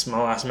is it. This is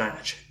my last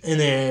match. And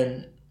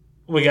then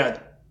we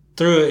got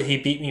through it. He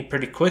beat me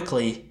pretty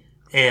quickly.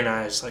 And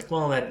I was like,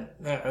 well,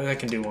 I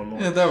can do one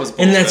more. Yeah, that was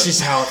bullshit. And that's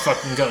just how it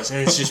fucking goes. And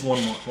it's just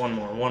one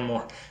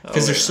more.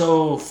 Because they're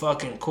so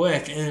fucking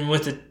quick. And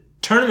with the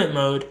tournament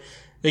mode,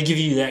 they give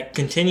you that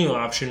continue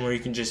option where you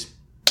can just...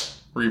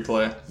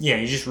 replay. Yeah,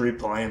 you just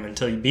replay them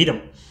until you beat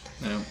them.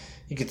 Yeah.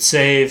 You could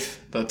save.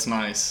 That's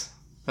nice.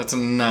 That's a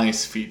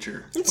nice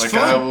feature. It's like,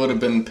 fun. I would have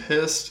been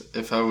pissed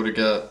if I would have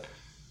got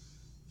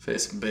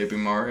facing Baby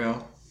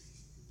Mario.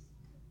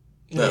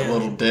 That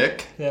little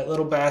dick. That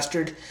little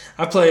bastard.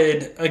 I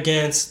played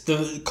against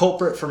the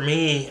culprit for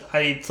me.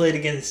 I played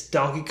against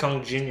Donkey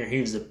Kong Jr. He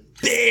was a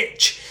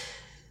bitch.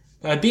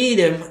 I beat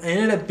him. I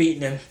ended up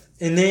beating him.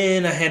 And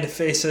then I had to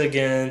face off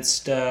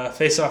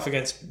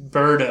against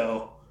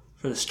Birdo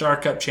for the Star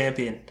Cup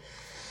champion.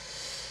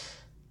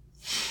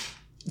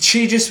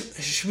 She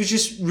was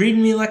just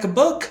reading me like a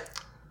book.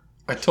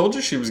 I told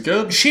you she was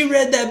good. She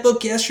read that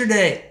book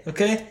yesterday,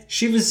 okay?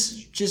 She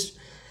was just...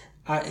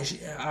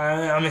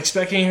 I'm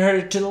expecting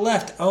her to the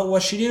left. Oh,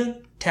 what's she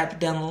doing? Tap it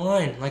down the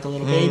line like a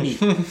little baby.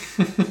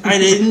 I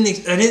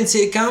didn't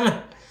see it coming.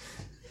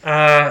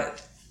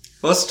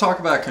 Let's talk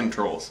about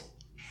controls.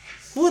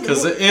 What?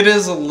 Because it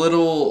is a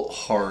little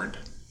hard.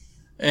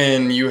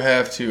 And you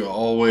have to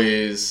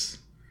always...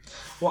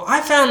 Well,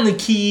 I found the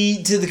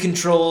key to the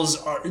controls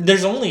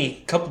there's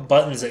only a couple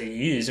buttons that you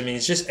use. I mean,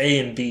 it's just A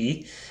and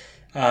B.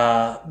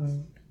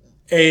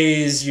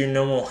 A is your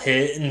normal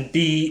hit, and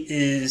B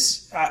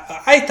is...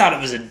 I thought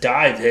it was a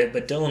dive hit,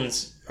 but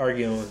Dylan's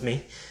arguing with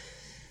me.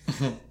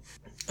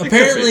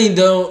 Apparently,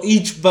 though,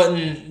 each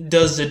button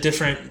does a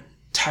different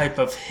type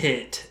of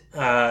hit,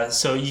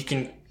 so you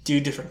can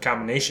do different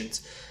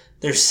combinations.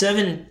 There's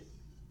 7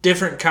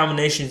 different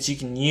combinations you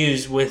can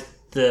use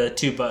with the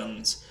 2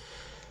 buttons.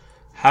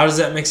 How does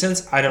that make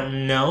sense? I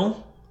don't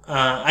know.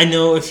 I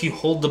know if you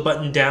hold the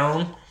button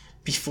down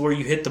before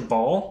you hit the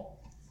ball,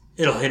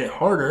 it'll hit it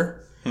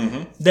harder.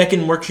 Mm-hmm. That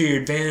can work to your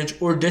advantage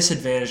or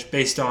disadvantage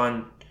based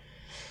on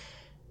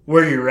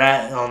where you're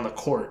at on the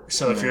court.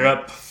 So if you're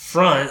up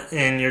front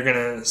and you're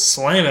going to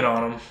slam it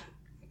on them,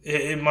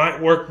 it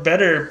might work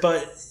better,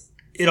 but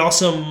it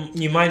also,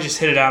 you might just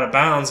hit it out of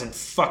bounds and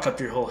fuck up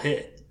your whole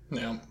hit.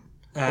 Yeah.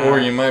 Or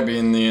you might be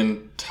in the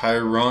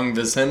entire wrong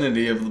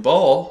vicinity of the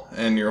ball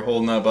and you're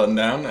holding that button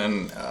down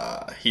and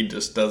he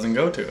just doesn't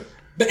go to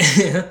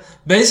it.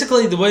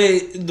 Basically, the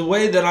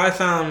way that I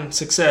found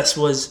success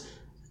was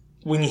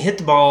when you hit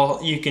the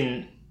ball, you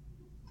can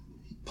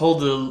pull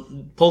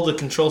the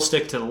control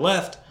stick to the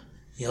left,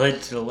 you'll hit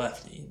it to the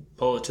left. You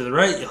pull it to the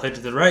right, you'll hit it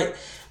to the right.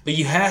 But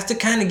you have to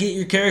kind of get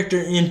your character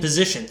in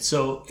position.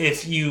 So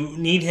if you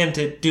need him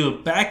to do a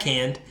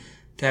backhand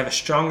to have a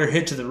stronger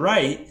hit to the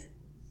right,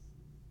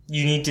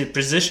 you need to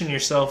position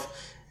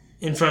yourself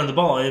in front of the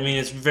ball. I mean,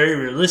 it's very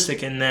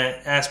realistic in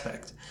that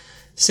aspect.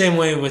 Same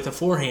way with a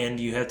forehand,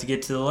 you have to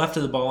get to the left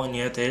of the ball and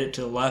you have to hit it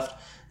to the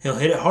left. He'll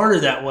hit it harder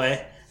that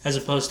way, as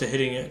opposed to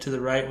hitting it to the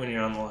right when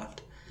you're on the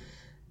left.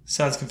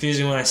 Sounds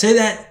confusing when I say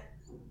that.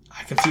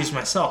 I confuse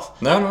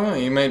myself. No,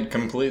 you made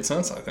complete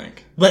sense, I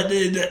think. But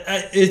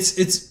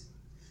it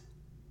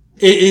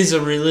is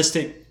a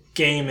realistic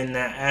game in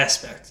that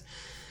aspect.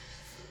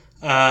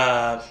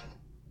 And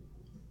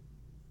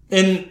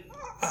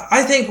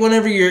I think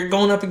whenever you're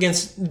going up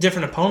against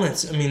different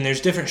opponents, I mean, there's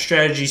different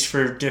strategies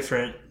for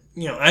different,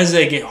 as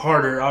they get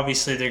harder,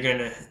 obviously they're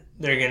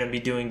gonna be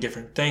doing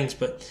different things,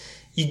 but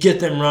you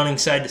get them running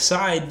side to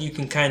side, you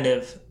can kind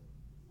of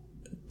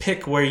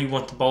pick where you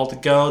want the ball to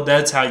go.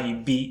 That's how you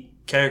beat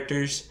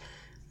characters.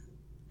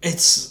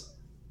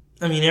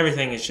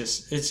 Everything is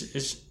just,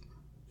 it's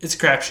a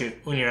crapshoot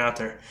when you're out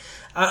there.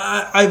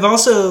 I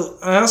also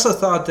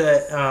thought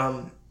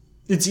that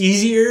it's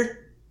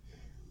easier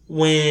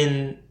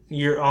when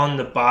you're on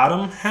the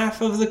bottom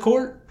half of the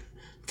court,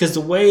 because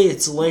the way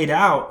it's laid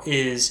out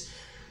is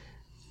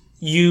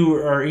you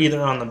are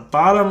either on the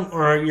bottom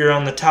or you're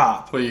on the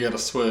top. Well, you got to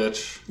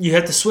switch. You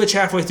have to switch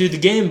halfway through the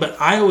game, but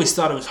I always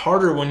thought it was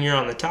harder when you're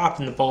on the top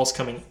and the ball's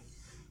coming,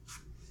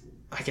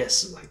 I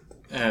guess, like...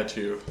 At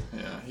you,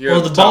 yeah.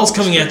 The ball's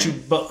coming at you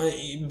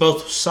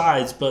both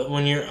sides, but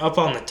when you're up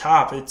on the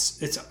top,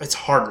 it's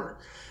harder.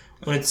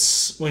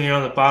 When you're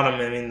on the bottom,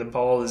 I mean, the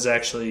ball is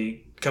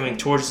actually coming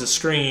towards the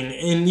screen,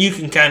 and you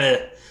can kind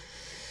of...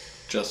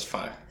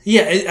 Justify.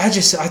 Yeah, I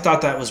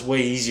thought that was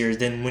way easier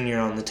than when you're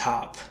on the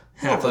top.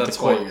 That's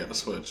why you got to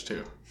switch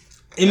too.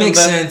 It makes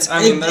sense.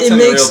 I mean, that's in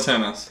real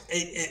tennis.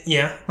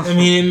 Yeah, I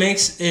mean,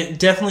 it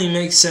definitely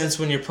makes sense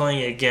when you're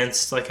playing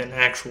against like an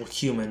actual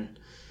human,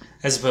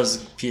 as opposed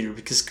to a computer,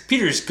 because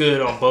computer is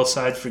good on both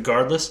sides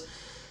regardless.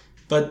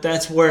 But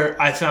that's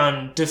where I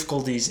found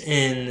difficulties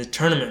in the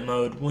tournament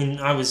mode when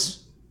I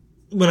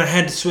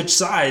had to switch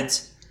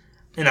sides,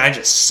 and I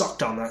just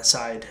sucked on that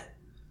side.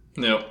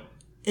 Yep.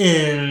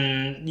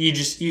 And I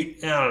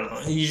don't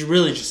know, you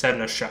really just had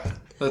no shot.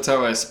 That's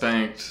how I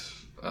spanked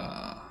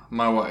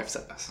my wife's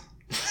ass.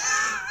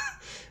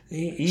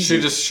 Easy. She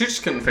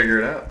just couldn't figure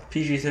it out.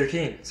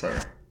 PG-13. Sorry.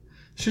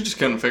 She just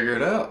couldn't figure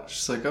it out.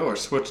 She's like, oh, we're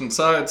switching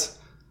sides.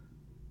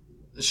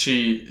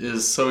 She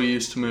is so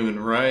used to moving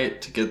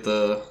right to get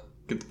the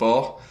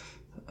ball.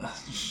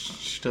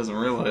 She doesn't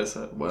realize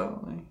that.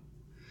 Well,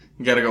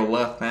 you got to go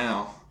left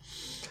now.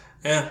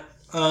 Yeah.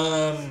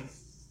 I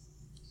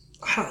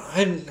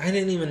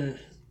didn't even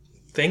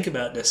think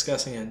about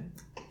discussing it.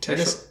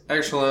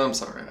 Actually, I'm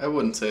sorry. I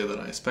wouldn't say that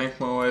I spanked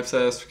my wife's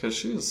ass because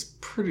she was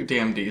pretty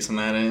damn decent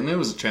at it, and it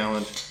was a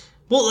challenge.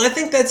 Well, I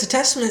think that's a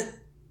testament.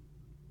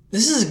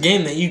 This is a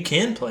game that you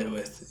can play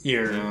with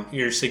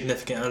your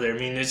significant other. I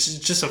mean, it's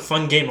just a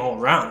fun game all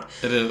around.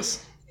 It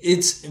is.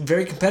 It's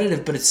very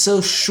competitive, but it's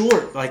so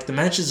short. Like, the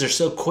matches are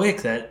so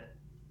quick that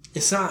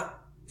it's not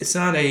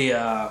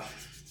a...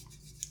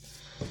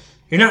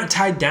 you're not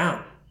tied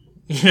down.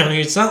 You know,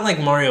 it's not like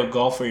Mario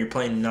Golf where you're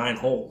playing 9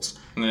 holes.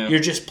 Yeah. You're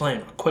just playing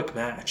a quick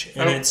match.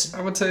 And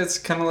I would say it's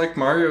kind of like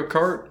Mario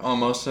Kart,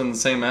 almost in the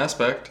same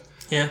aspect.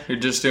 Yeah. You're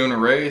just doing a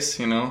race,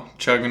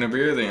 chugging a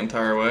beer the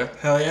entire way.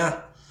 Hell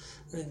yeah.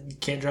 You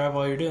can't drive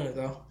while you're doing it,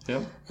 though.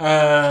 Yep.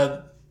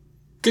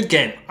 Good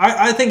game.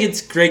 I think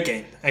it's a great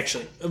game,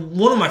 actually.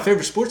 One of my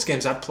favorite sports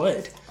games I've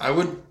played. I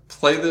would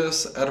play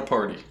this at a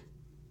party.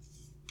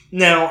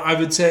 Now, I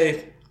would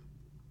say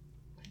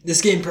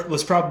this game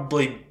was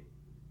probably...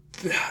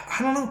 I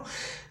don't know.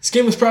 This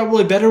game was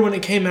probably better when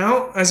it came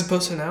out as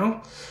opposed to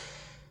now.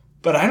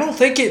 But I don't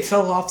think it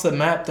fell off the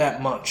map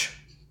that much.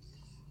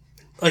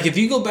 Like, if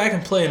you go back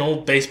and play an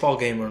old baseball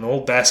game or an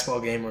old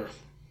basketball game or,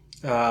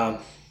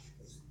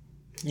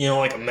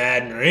 like a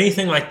Madden or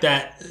anything like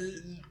that,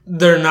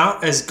 they're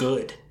not as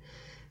good.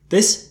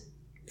 This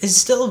is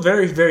still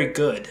very, very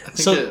good. I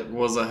think it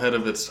was ahead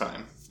of its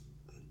time.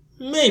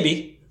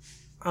 Maybe.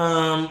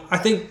 I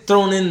think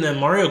throwing in the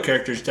Mario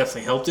characters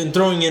definitely helped, and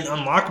throwing in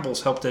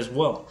unlockables helped as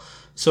well.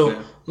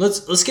 So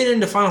let's get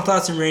into final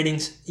thoughts and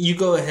ratings. You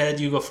go ahead.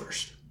 You go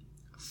first.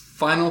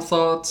 Final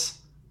thoughts.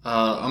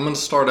 I'm going to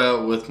start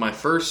out with my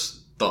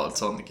first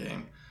thoughts on the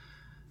game.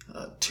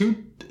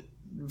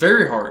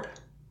 Very hard.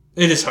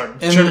 It is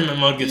hard. Tournament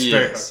mode gets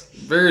very hard.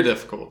 Very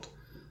difficult.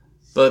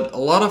 But a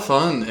lot of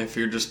fun if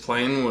you're just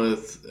playing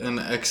with an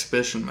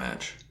exhibition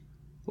match.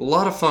 A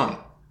lot of fun.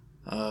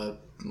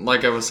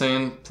 Like I was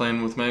saying,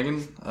 playing with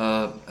Megan,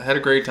 I had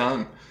a great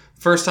time.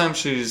 First time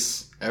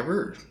she's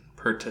ever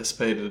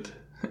participated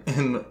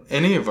in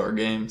any of our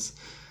games.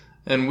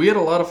 And we had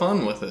a lot of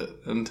fun with it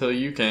until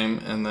you came,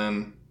 and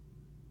then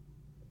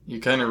you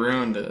kind of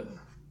ruined it.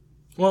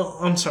 Well,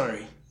 I'm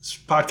sorry. It's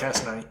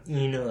podcast night, and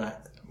you know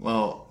that.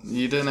 Well,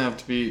 you didn't have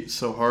to be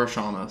so harsh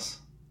on us.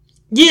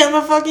 Yeah, I'm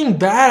a fucking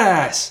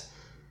badass.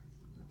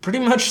 Pretty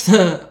much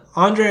the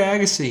Andre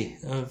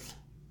Agassi of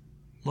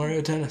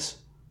Mario Tennis.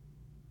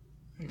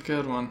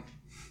 Good one.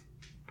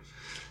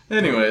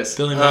 Anyways,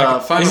 Billy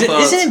McEnroe. Final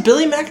thoughts. Isn't it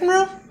Billy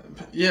McEnroe?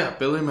 Yeah,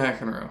 Billy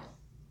McEnroe.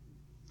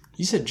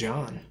 You said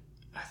John.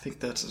 I think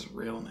that's his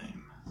real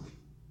name.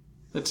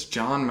 It's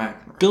John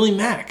McEnroe. Billy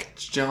Mac.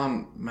 It's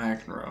John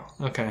McEnroe.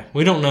 Okay,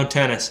 we don't know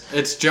tennis.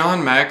 It's John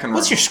McEnroe.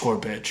 What's your score,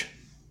 bitch?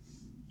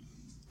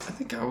 I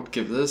think I would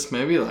give this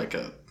maybe like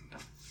an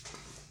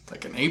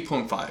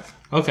 8.5.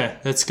 Okay,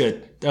 that's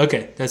good.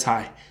 Okay, that's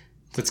high.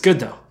 That's good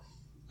though.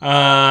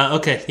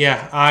 Okay,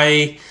 yeah,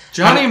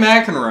 Johnny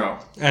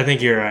McEnroe. I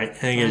think you're right. I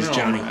think it's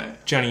Johnny.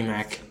 Right. Johnny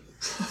Mac.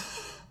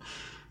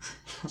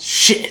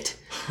 Shit.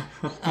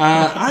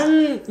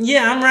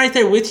 I'm right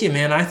there with you,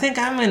 man. I think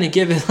I'm gonna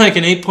give it like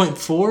an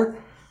 8.4.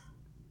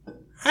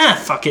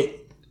 Fuck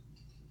it.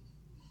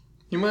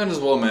 You might as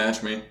well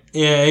match me.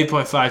 Yeah,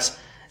 8.5s.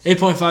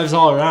 8.5s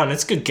all around.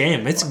 It's a good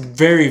game. It's a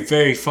very,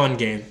 very fun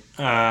game.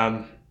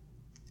 I'm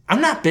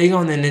not big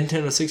on the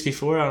Nintendo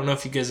 64. I don't know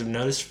if you guys have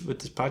noticed with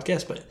this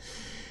podcast, but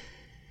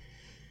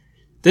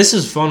this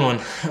is a fun one.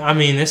 I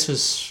mean,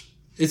 it's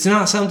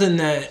not something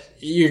that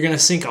you're going to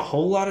sink a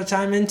whole lot of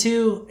time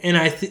into, and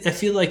I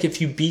feel like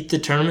if you beat the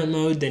tournament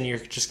mode, then you're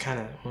just kind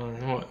of,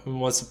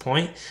 what's the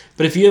point?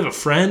 But if you have a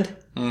friend,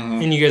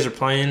 and you guys are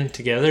playing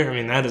together, I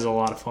mean, that is a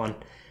lot of fun.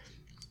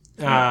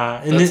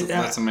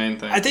 That's the main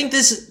thing. I think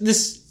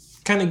this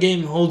kind of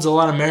game holds a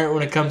lot of merit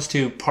when it comes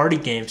to party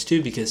games,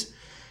 too, because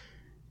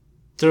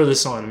throw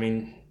this on, I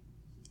mean,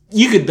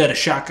 you could bet a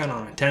shotgun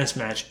on a tennis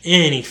match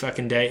any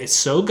fucking day. It's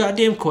so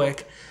goddamn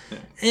quick. Yeah.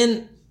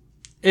 And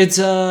it's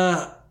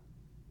I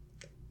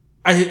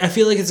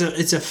feel like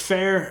it's a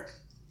fair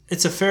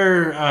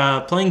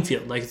playing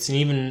field. Like it's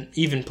an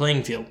even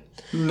playing field.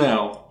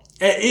 No.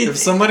 If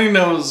somebody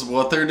knows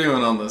what they're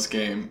doing on this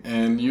game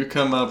and you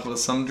come up with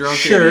some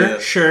drunk idiot.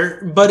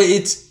 Sure, but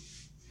it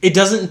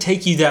doesn't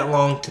take you that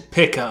long to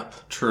pick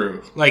up.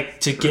 True. Like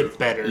to get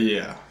better.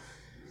 Yeah.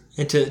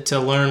 And to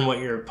learn what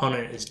your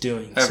opponent is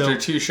doing. After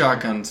 2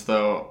 shotguns,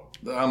 though,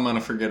 I'm going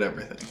to forget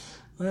everything.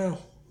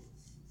 Well,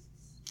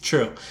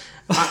 true.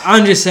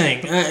 I'm just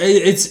saying,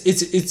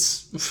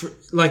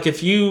 it's like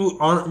if you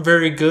aren't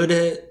very good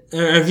at,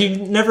 or if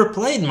you've never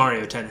played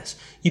Mario Tennis,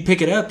 you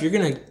pick it up, you're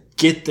going to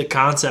get the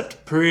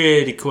concept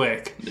pretty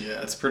quick.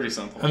 Yeah, it's pretty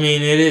simple. I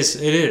mean, it is.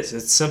 It's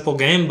a simple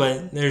game,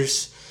 but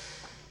there's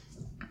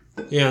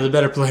The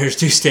better players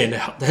do stand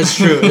out. That's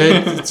true.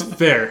 It's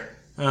fair.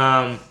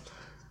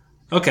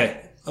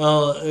 Okay.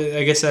 Well,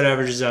 I guess that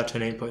averages out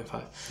to an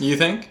 8.5. You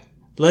think?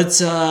 Let's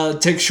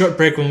take a short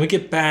break. When we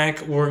get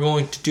back, we're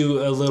going to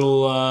do a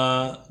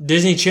little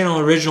Disney Channel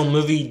original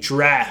movie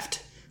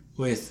draft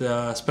with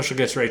special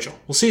guest Rachel.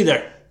 We'll see you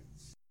there.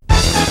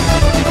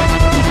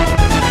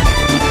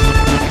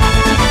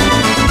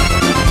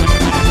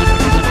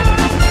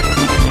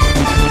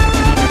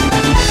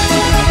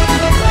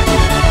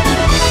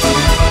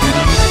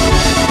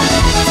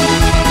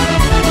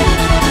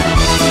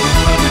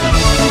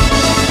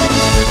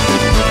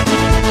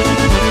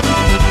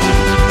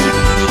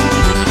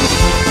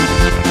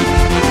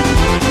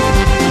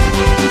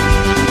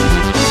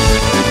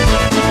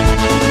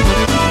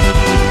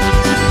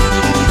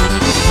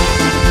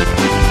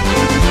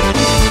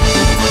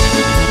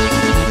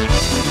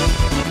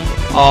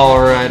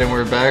 Alright, and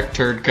we're back,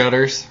 turd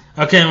cutters.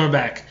 Okay, and we're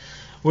back.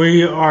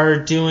 We are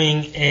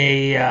doing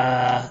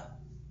a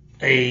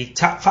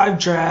top 5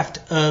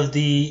 draft of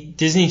the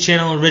Disney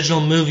Channel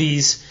original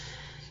movies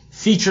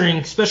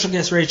featuring special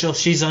guest Rachel.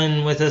 She's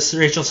on with us.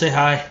 Rachel, say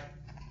hi.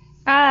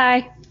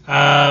 Hi.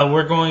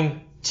 We're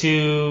going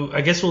to,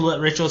 I guess we'll let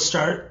Rachel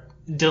start.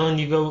 Dylan,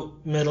 you go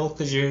middle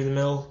because you're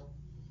the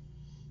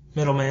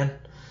middleman. And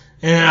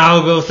then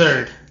I'll go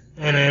third.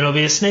 And it'll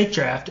be a snake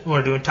draft. And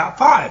we're doing top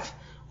 5.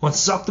 Once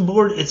it's off the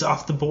board, it's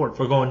off the board.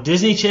 We're going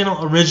Disney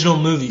Channel original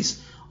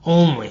movies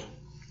only.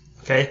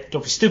 Okay?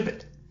 Don't be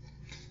stupid.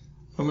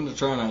 I'm going to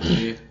try not to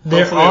be.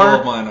 There Hopefully all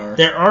of mine are.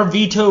 There are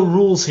veto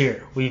rules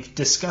here. We've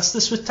discussed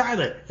this with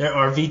Tyler. There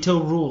are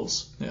veto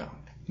rules. Yeah.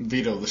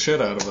 Veto the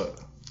shit out of it.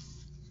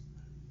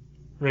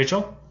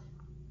 Rachel,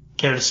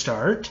 care to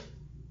start?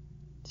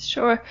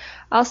 Sure.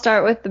 I'll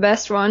start with the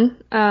best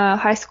one,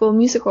 High School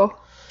Musical.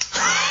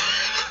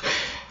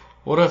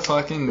 What a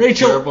fucking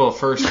Rachel. terrible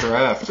first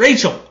draft.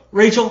 Rachel,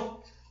 What?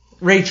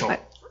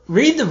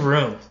 read the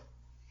room.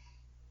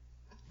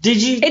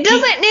 Did you? It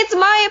doesn't. It's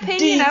my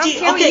opinion. I don't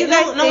care what you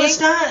guys think. No, it's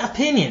not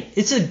opinion.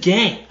 It's a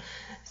game.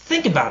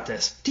 Think about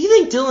this. Do you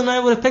think Dylan and I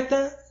would have picked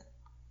that?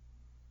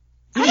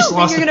 I don't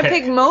think you're going to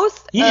pick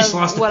most You just of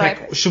lost the what I pick.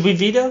 picked. Should we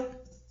veto?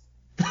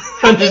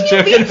 I'm just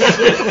joking.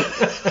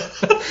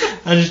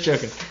 I'm just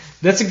joking.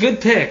 That's a good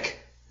pick,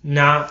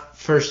 not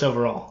first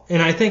overall.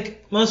 And I think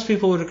most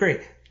people would agree.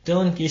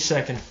 Dylan, you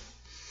second.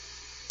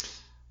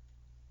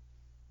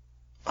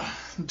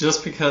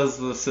 Just because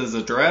this is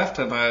a draft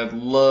and I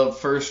love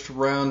first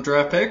round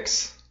draft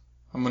picks,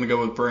 I'm going to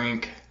go with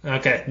Brink.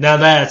 Okay, now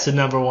that's a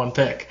number 1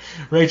 pick.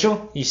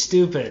 Rachel, you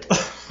stupid.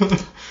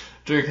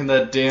 Drinking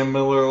that damn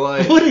Miller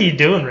Lite. What are you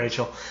doing,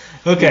 Rachel?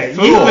 Okay,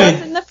 Fool.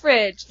 What's in the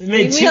fridge? you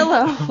made Leave me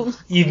alone.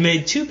 You've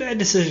made 2 bad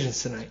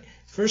decisions tonight.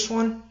 First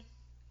one,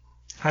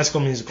 High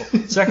School Musical.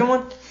 Second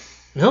one,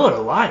 Miller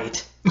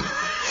Lite.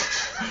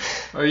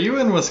 Are you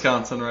in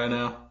Wisconsin right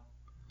now?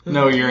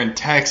 No, you're in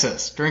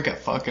Texas. Drink a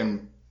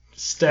fucking...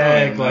 Stag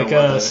I don't know like what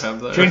they us.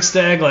 have there. Drink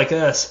stag like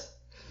us.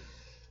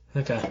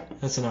 Okay,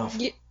 that's enough.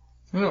 Yeah.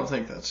 I don't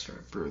think that's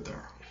straight brewed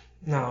there.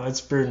 No,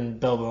 it's brewed in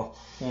Belleville.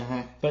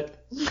 Mm-hmm.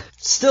 But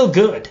still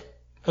good.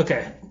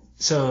 Okay,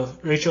 so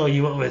Rachel,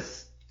 you went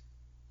with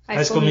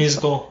High School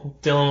Musical.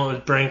 Dylan went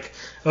with Brink.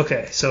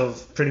 Okay, so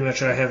pretty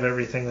much I have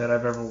everything that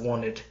I've ever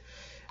wanted.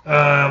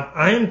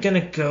 I am going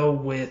to go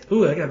with...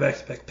 Ooh, I got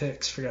back-to-back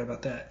picks. Forgot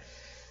about that.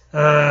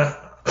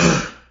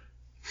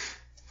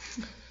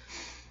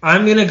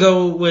 I'm going to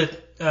go with...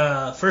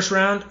 first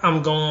round,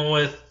 I'm going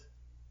with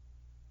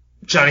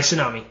Johnny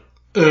Tsunami.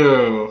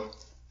 Ooh.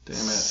 Damn it.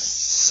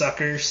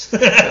 Suckers.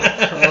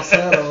 Cross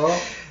that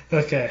off.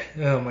 Okay.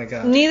 Oh, my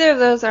God. Neither of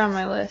those are on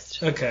my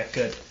list. Okay,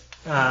 good.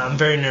 I'm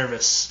very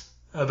nervous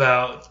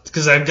about...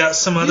 Because I've got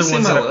some other You seen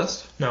ones my that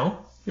list?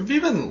 No. Have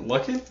you been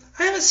looking?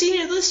 I haven't seen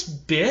your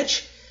list,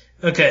 bitch.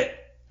 Okay.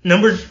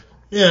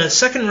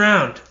 Second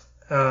round.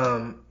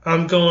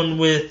 I'm going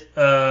with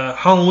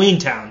Halloween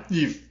Town.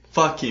 You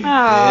fucking Oh,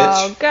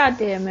 bitch. God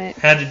damn it.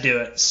 Had to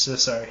do it. So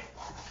sorry.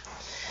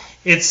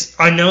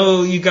 I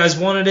know you guys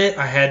wanted it.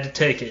 I had to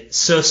take it.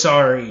 So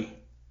sorry.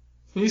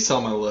 You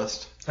saw my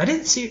list. I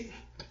didn't see it.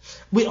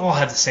 We all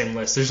have the same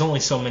list. There's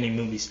only so many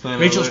movies. I know,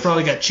 Rachel's there's-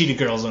 probably got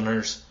Cheetah Girls on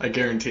hers. I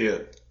guarantee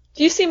it.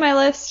 Do you see my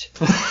list?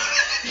 All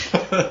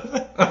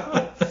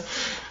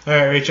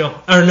right, Rachel.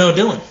 Or no,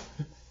 Dylan.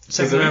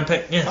 Second it? round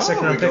pick. Yeah, Oh,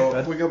 second round pick,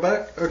 bud. we go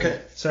back? Okay.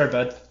 Sorry,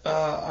 bud.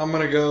 I'm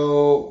going to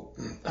go...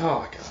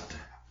 Oh, God.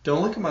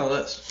 Don't look at my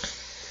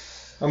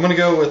list. I'm going to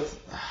go with...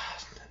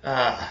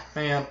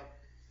 man.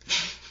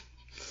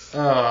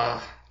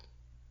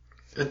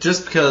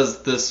 Just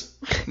because this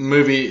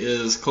movie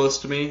is close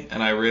to me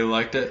and I really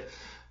liked it,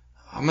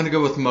 I'm going to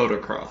go with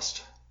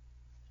Motocrossed.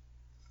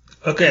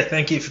 Okay,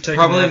 thank you for taking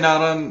Probably that.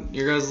 not on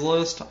your guys'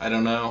 list. I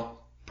don't know.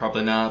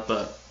 Probably not,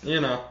 but,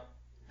 you know.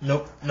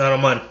 Nope, not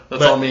on mine.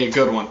 That's all me, a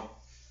good one. All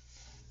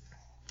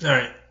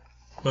right,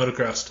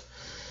 Motocrossed.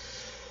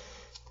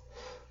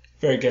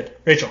 Very good.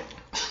 Rachel.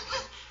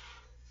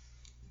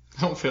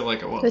 I don't feel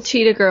like it was. The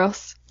Cheetah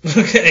Girls.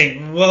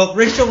 Okay, well,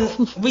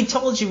 Rachel, we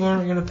told you we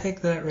weren't going to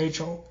pick that,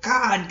 Rachel.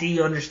 God, do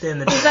you understand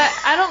Is that?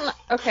 that, I don't know.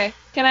 Okay,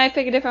 can I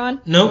pick a different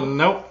one? Nope.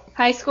 Nope.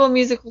 High School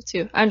Musical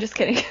 2. I'm just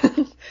kidding.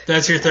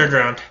 That's your third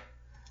round.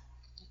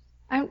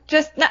 I'm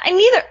just not.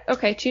 Neither.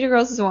 Okay, Cheetah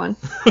Girls is one.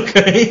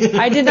 Okay.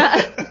 I did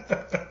not.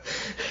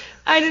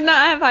 I did not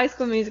have High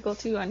School Musical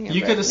 2 on here.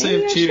 You but could have maybe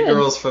saved I Cheetah should.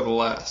 Girls for the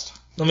last.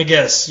 Let me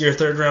guess. Your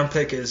third round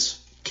pick is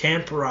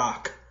Camp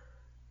Rock.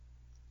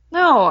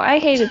 No, I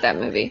hated that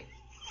movie.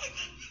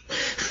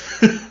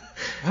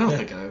 I don't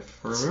think I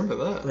remember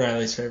that.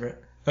 Riley's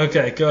favorite.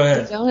 Okay, go The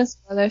ahead. Jonas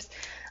Brothers.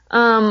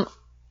 No,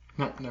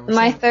 never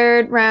My seen it.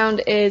 third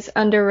round is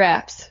Under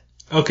Wraps.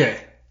 Okay,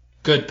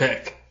 good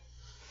pick.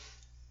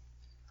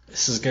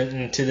 This is getting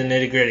into the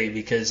nitty gritty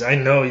because I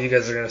know you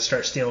guys are going to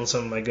start stealing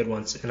some of my good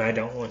ones, and I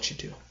don't want you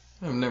to.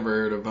 I've never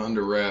heard of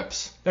Under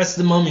Wraps. That's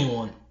the Mummy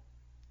one.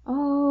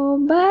 All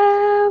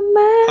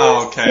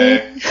by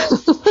Okay.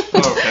 myself.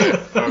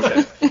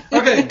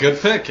 Okay, good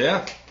pick,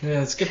 yeah.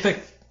 Yeah, it's a good pick.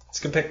 It's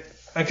a good pick.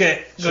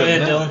 Okay, go Should've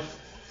ahead, known.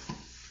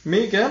 Dylan.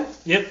 Me again?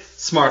 Yep.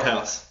 Smart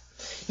House.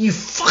 You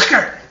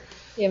fucker!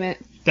 Damn it.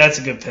 That's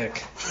a good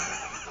pick.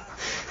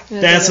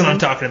 That's what I'm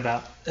talking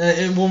about.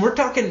 When we're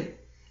talking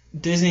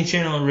Disney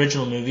Channel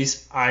original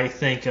movies, I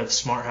think of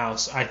Smart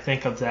House. I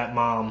think of that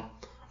mom,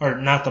 or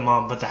not the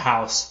mom, but the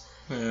house,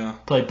 Yeah.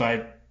 played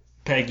by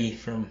Peggy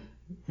from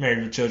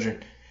Married with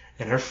Children,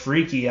 and her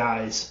freaky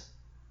eyes.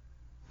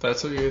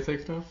 That's what you're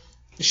thinking of?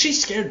 She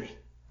scared me.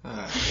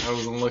 I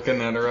wasn't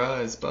looking at her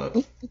eyes, but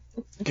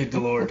Good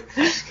lord.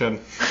 good.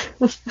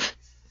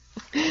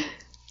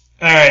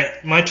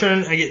 Alright, my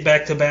turn. I get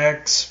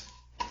back-to-backs.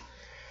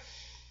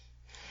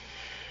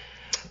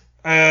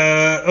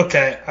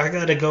 Okay, I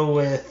gotta go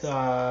with,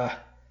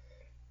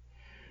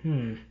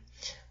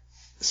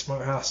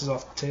 Smart House is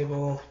off the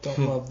table. Don't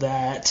love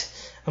that.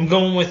 I'm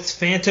going with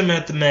Phantom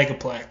at the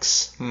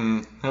Megaplex.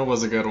 That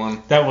was a good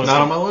one. That was not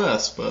good. on my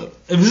list, but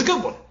It was a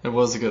good one. it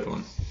was a good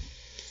one.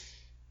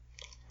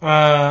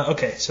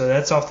 Okay, so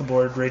that's off the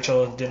board.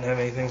 Rachel didn't have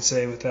anything to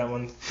say with that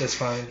one. That's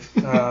fine.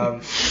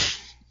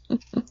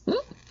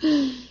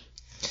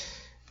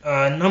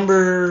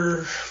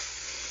 Number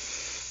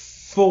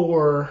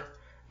 4,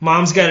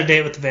 Mom's Got a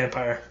Date with the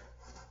Vampire.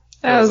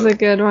 That was a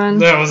good one.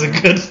 That was a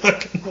good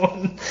fucking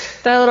one.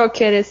 That little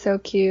kid is so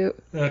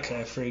cute.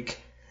 Okay, freak.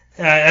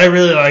 I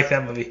really like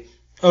that movie.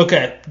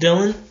 Okay,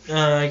 Dylan,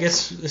 I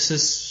guess this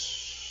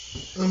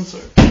is... I'm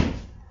sorry.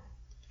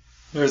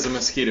 There's a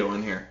mosquito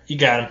in here. You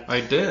got him.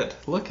 I did.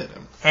 Look at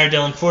him. All right,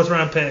 Dylan, 4th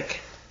round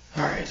pick.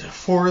 Alright,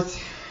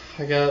 fourth.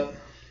 I got...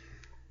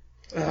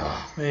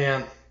 Oh,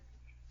 man.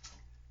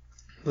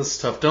 This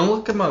is tough. Don't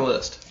look at my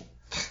list.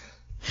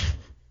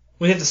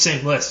 We have the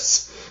same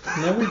lists.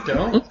 No, we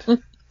don't.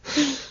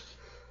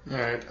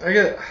 Alright, I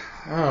got...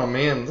 Oh,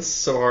 man, this is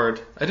so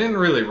hard. I didn't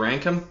really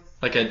rank them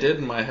like I did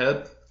in my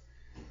head.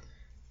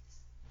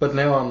 But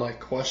now I'm, like,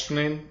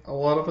 questioning a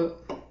lot of it.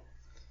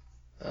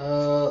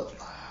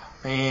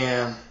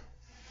 Man.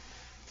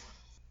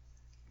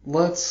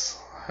 Let's...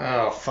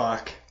 Oh,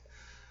 fuck.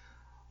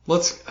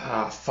 Let's...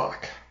 Oh,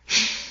 fuck.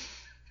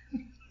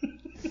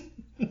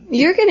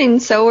 You're getting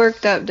so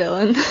worked up,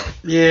 Dylan.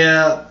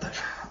 Yeah,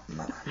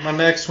 my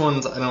next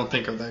ones I don't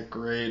think are that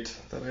great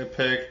that I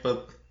picked,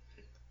 but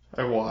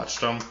I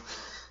watched them.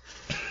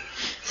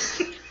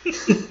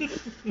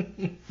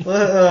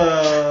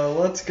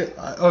 Let's go.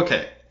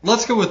 Okay,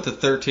 let's go with the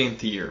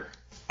 13th year.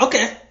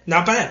 Okay,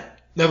 not bad.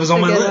 That was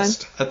on That's a my good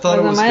list. I thought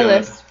it Was was on my good.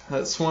 list.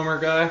 That swimmer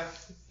guy.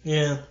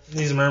 Yeah,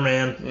 he's a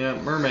merman.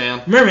 Yeah,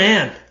 merman.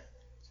 Merman!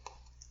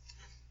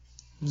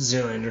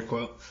 Zoolander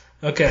quote.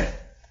 Okay,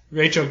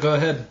 Rachel, go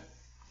ahead.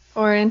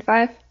 4 and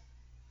 5.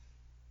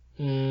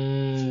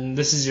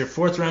 This is your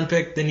 4th round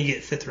pick, then you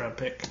get 5th round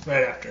pick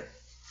right after.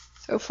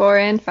 So 4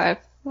 and 5,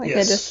 like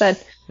Yes. I just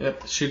said.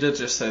 Yep, she did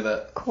just say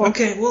that. Cool.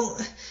 Okay, well,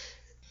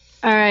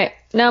 All right,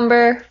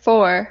 number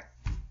 4,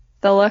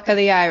 The Look of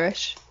the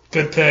Irish.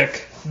 good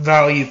pick.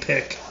 Value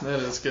pick. That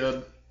is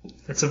good.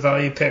 That's a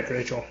value pick,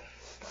 Rachel.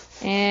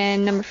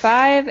 And number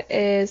 5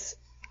 is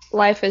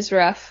Life is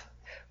Rough.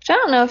 Which I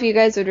don't know if you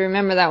guys would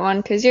remember that one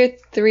because you're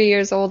 3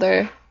 years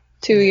older,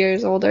 2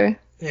 years older.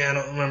 Yeah, I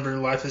don't remember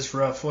Life is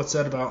Rough. What's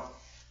that about?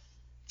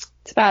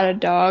 It's about a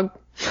dog.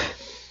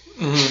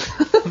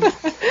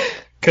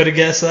 Could have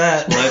guessed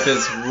that. Life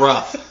is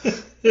rough.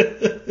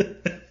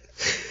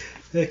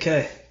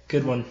 Okay,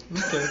 good one.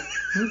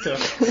 Okay.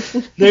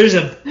 There's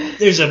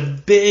a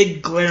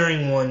big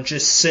glaring one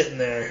just sitting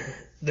there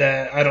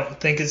that I don't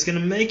think is gonna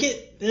make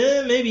it.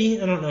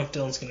 Maybe. I don't know if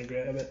Dylan's gonna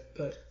grab it,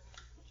 but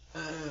I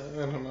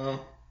don't know.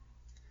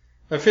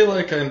 I feel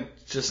like I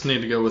just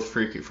need to go with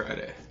Freaky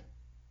Friday.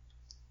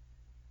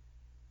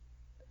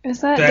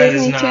 Is that that is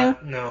Disney not. Channel?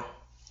 No.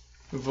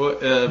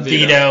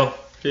 Veto.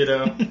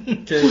 Veto.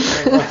 Okay.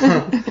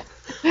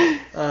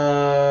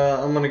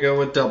 I'm gonna go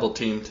with Double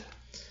Teamed.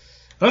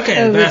 Okay,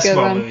 That the was a good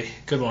basketball one. movie.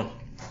 Good one.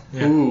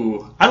 Yeah.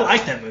 Ooh, I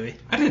like that movie.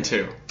 I did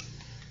too.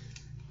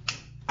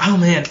 Oh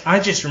man, I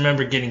just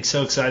remember getting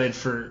so excited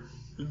for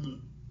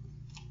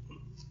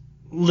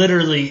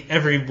literally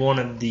every one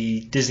of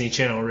the Disney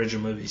Channel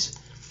original movies.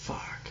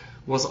 Fuck.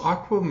 Was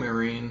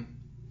Aquamarine?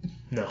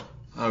 No.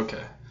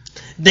 Okay.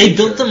 They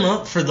built them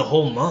up for the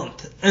whole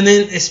month. And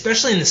then,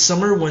 especially in the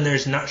summer when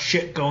there's not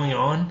shit going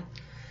on,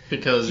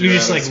 Because you're you're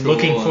just out like of school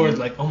looking and- forward,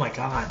 like, oh my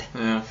god.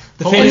 Yeah.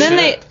 The Holy famous, And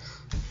then shit.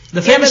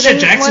 the famous but then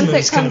Shit Jackson once it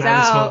movie's coming comes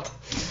out this out-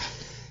 month.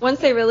 Once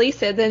they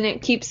release it, then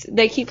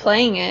they keep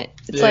playing it.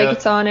 It's Yeah. like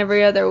it's on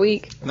every other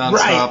week.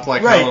 Non-stop,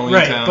 like Halloween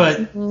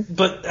Town.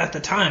 But at the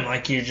time,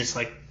 like, you're just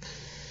like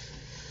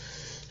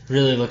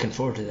really looking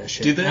forward to that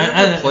shit. Do they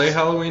ever play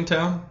Halloween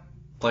Town?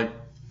 Like,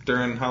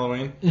 during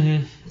Halloween?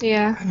 Mm-hmm.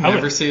 Yeah. I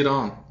never see it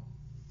on.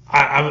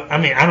 I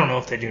mean, I don't know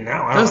if they do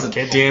now. I That don't was have a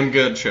cable. damn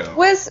good show.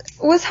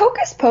 Was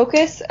Hocus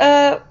Pocus?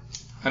 I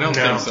don't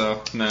No. think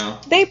so. No.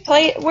 They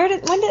play.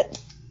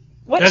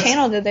 What That's-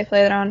 channel did they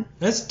play that on?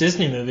 That's a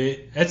Disney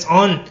movie. It's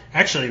on,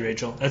 actually,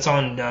 Rachel, that's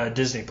on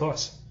Disney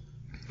Plus.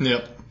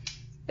 Yep.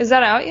 Is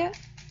that out yet?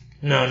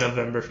 No,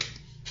 November.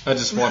 I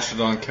just watched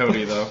it on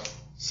Kodi, though.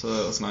 So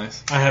that was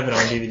nice. I have it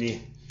on DVD.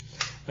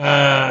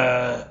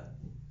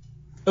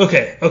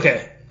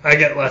 Okay. I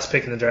got last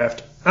pick in the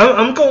draft.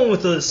 I'm going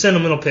with a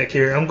sentimental pick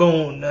here. I'm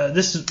going.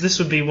 This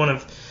would be one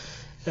of.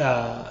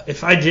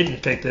 If I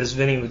didn't pick this,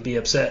 Vinny would be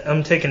upset.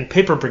 I'm taking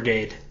Paper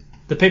Brigade.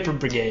 The Paper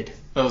Brigade.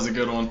 That was a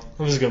good one.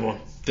 That was a good one.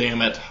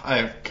 Damn it.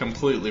 I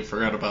completely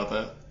forgot about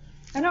that.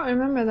 I don't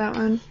remember that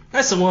one.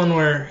 That's the one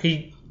where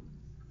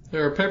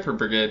They're a paper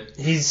brigade.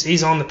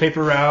 he's on the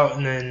paper route,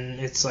 and then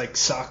it's like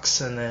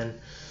sucks, and then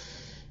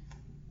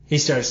he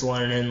starts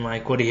learning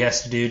like what he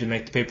has to do to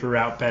make the paper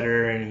route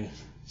better, and he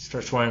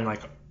starts wearing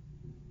like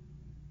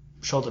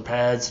shoulder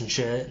pads and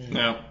shit, and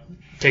Yeah.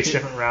 takes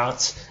different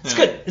routes. It's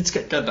Yeah. good. It's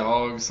good. Got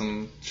dogs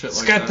and shit It's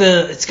like got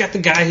that. it's got the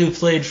guy who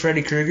played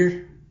Freddy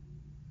Krueger.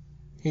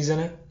 He's in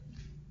it.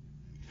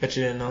 Bet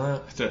you didn't know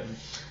that. I didn't.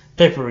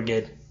 Paper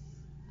Brigade.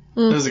 It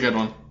was a good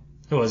one.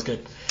 It was good.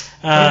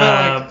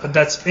 about, But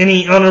that's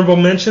any honorable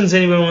mentions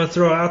anyone want to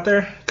throw out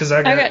there? Because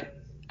I've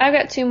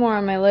got two more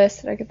on my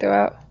list that I could throw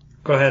out.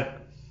 Go ahead.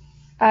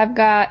 I've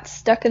got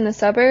Stuck in the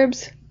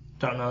Suburbs.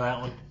 Don't know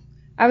that one.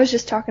 I was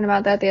just talking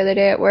about that the other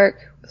day at work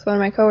with one of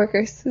my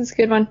coworkers. It's a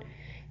good one.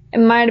 It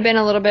might have been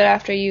a little bit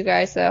after you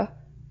guys though.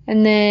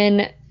 And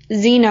then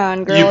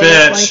Xenon Girl You of the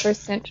bitch. 21st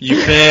Century. You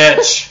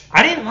bitch.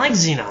 I didn't like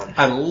Xenon.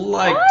 I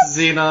liked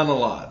Xenon a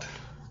lot.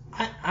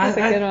 That's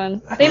a good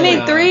one. I They thought-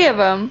 made 3 of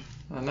them.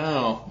 I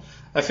know.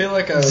 I feel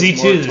like I was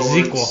Z2, more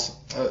the towards...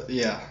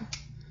 Yeah.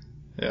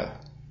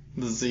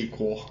 The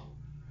sequel.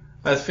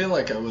 I feel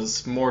like I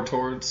was more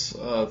towards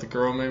the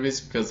girl movies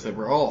because they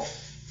were all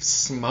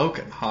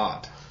smoking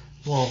hot.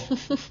 Well,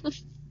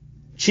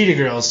 Cheetah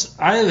Girls.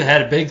 I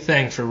had a big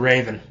thing for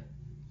Raven.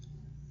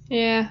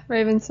 Yeah,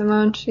 Raven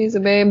Simone. She's a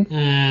babe.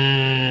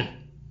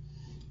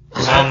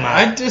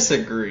 I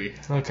disagree.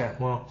 Okay,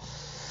 well,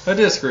 I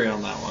disagree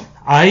on that one.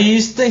 I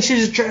used to think she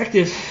was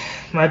attractive.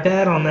 My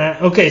bad on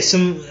that. Okay,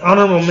 some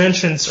honorable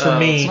mentions for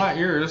me. It's not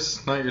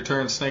yours. Not your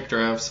turn, Snake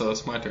Draft, so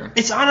it's my turn.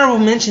 It's honorable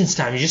mentions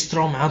time. You just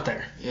throw them out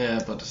there. Yeah,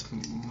 but it's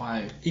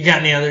my... You got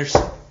any others?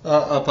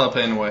 Up,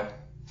 and away.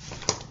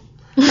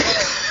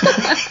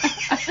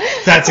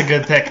 That's a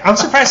good pick. I'm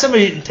surprised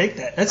somebody didn't take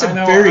that. That's a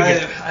very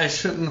good. I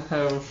shouldn't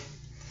have...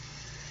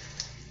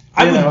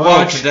 I would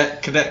watch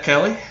Cadet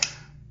Kelly.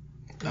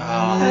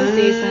 That was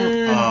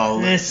decent. Oh,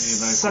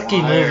 this Lizzie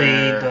sucky McGuire.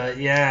 movie, but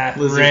yeah,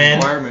 Lizzie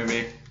Ren. McGuire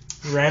movie.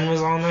 Ren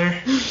was on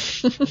there.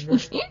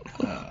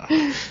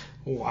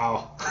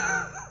 Wow.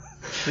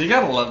 You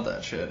gotta love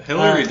that shit.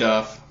 Hilary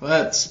Duff.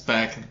 That's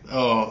back.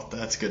 Oh,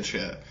 that's good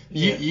shit.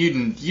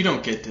 You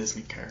don't get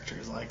Disney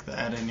characters like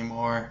that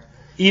anymore.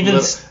 Even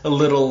a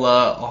little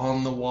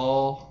on the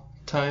wall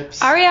types.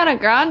 Ariana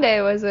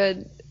Grande was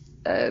a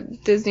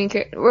Disney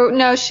character.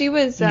 No, she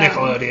was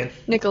Nickelodeon.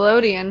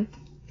 Nickelodeon.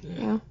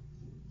 Yeah.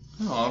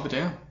 Oh, I'll be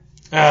damn.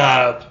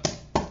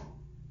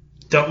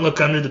 Don't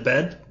Look Under the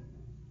Bed.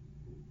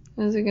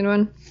 That was a good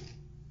one.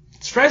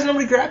 Surprised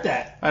nobody grabbed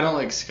that. I don't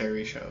like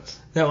scary shows.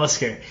 That was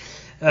scary.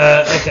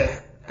 Okay.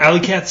 Alley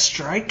Cat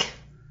Strike.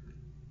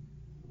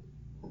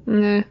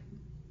 Nah.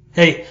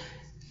 Hey,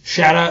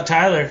 shout out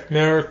Tyler.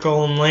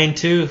 Miracle in Lane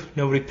 2.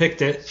 Nobody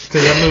picked it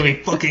because that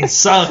movie fucking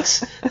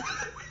sucks.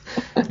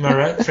 Am I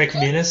right, Frankie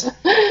Muniz?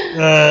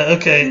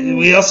 Okay,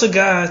 we also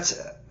got...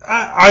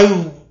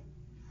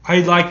 I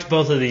liked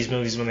both of these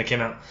movies when they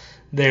came out.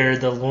 They're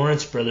the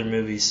Lawrence Brother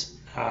movies.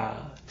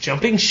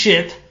 Jumping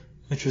Ship,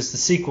 which was the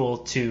sequel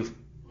to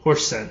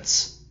Horse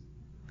Sense.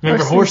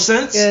 Remember Horse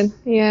Sense? Good.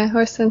 Yeah,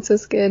 Horse Sense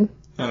was good.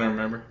 I don't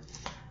remember.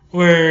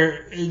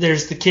 Where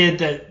there's the kid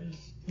that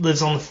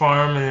lives on the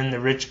farm and then the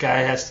rich guy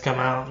has to come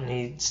out and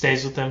he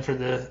stays with them for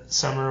the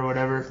summer or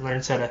whatever,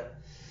 learns how to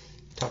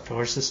talk to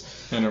horses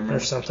I don't remember. or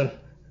something.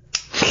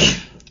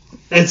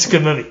 It's a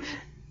good movie.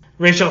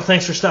 Rachel,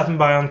 thanks for stopping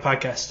by on the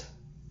podcast.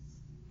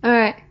 All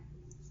right.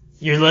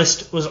 Your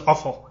list was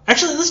awful.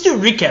 Actually, let's do a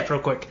recap real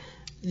quick.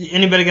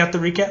 Anybody got the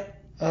recap?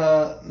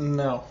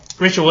 No.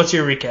 Rachel, what's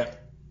your recap?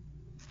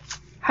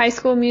 High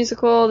School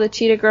Musical, The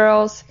Cheetah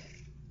Girls,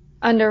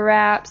 Under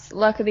Wraps,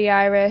 Luck of the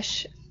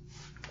Irish,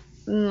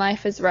 and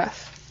Life is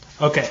Rough.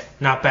 Okay,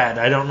 not bad.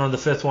 I don't know the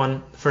fifth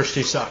one. The first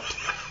two sucked.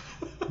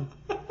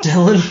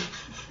 Dylan?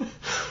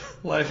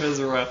 Life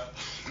is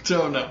rough.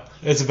 Don't know.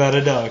 It's about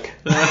a dog.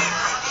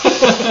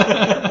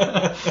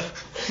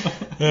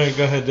 All right,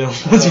 go ahead,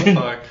 Dylan.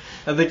 Oh, fuck.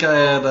 I think I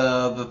had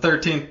the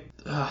 13th.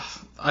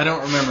 I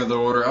don't remember the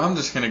order. I'm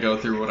just going to go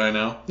through what I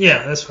know.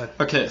 Yeah, that's fine.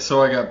 Okay,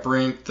 so I got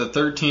Brink, the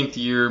 13th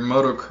year,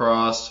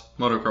 Motocross.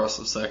 Motocross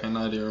was second,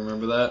 I do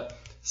remember that.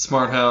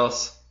 Smart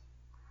House.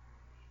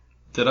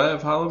 Did I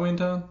have Halloween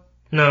Town?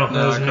 No, that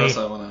No, was I me. crossed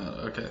that one out.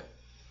 Okay.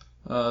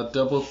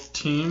 Double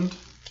Teamed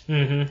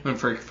Mm-hmm. and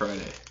Freaky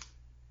Friday.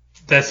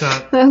 That's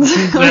not... That that was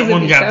a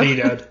one good got show.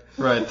 vetoed.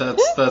 Right,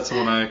 that's the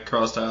one I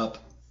crossed out.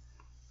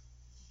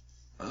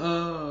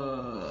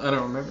 I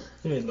don't remember.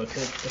 Let me look at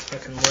the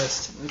fucking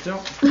list.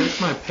 Don't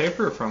take my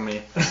paper from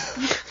me.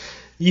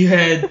 You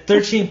had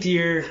 13th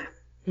year,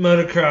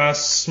 Motocross,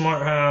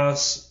 Smart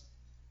House,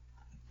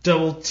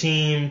 Double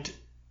Teamed,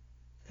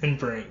 and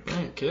Brink.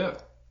 Brink, yeah.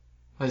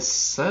 I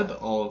said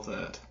all of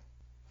that.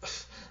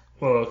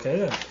 Well, okay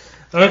then.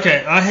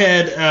 Okay, I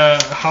had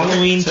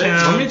Halloween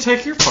Town. Let me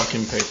take your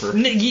fucking paper.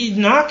 You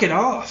knock it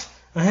off.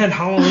 I had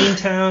Halloween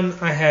Town.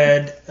 I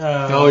had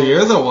Oh,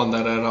 you're the one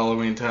that had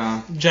Halloween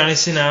Town. Johnny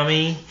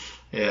Tsunami,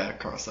 Yeah, I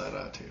crossed that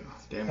out too.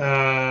 Damn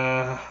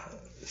it.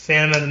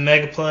 Phantom of the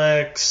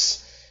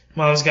Megaplex,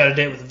 Mom's Got a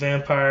Date with a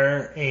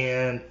Vampire,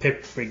 and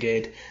Paper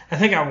Brigade. I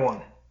think I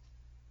won.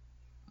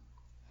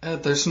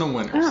 There's no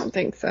winners. I don't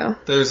think so.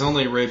 There's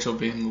only Rachel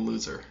being the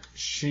loser.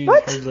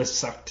 Her list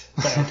sucked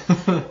bad.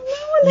 No,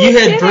 You they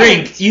had didn't.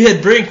 Brink. You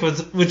had Brink,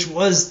 which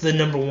was the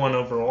number one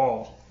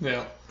overall.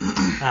 Yeah.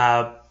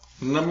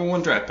 Number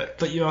 #1 draft pick.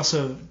 But you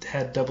also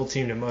had Double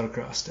Teamed and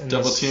Motocrossed. And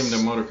Double Teamed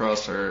and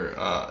Motocrossed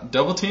are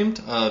Double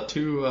Teamed,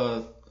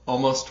 two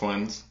almost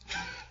twins.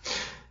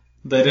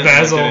 They didn't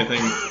Basil. look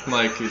anything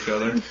like each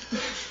other,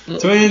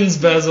 Twins,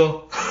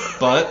 Bezel.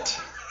 but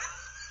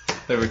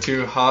they were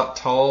two hot,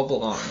 tall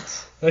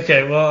blondes.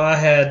 Okay, well, I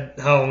had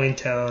Halloween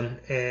Town,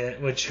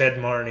 which had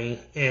Marnie,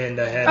 and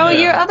I had... Oh, Yeah.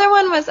 your other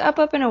one was Up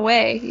and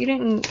Away. You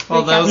didn't.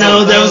 Oh, that was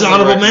No, that was a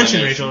honorable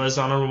mention, recommendation. Rachel. That was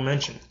honorable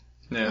mention.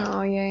 Yeah.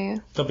 Oh, yeah.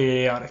 Don't be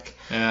idiotic.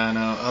 Yeah, I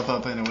know.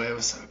 Up and Away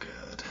was so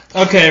good.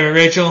 Okay,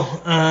 Rachel,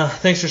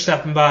 thanks for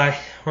stopping by.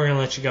 We're going to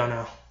let you go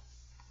now.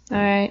 All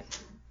right.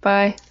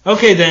 Bye.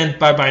 Okay, then.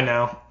 Bye-bye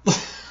now.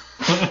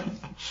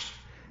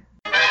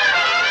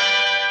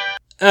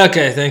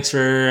 Okay, thanks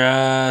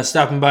for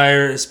stopping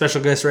by,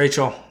 special guest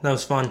Rachel. That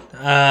was fun.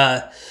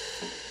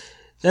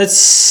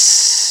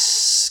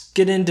 Let's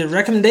get into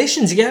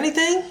recommendations. You got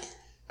anything?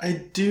 I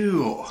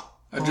do.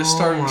 I just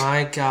started. Oh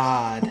my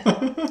god.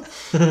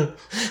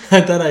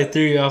 I thought I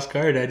threw you off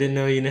guard. I didn't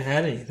know you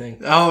had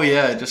anything. Oh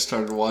yeah, I just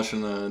started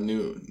watching a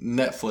new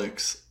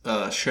Netflix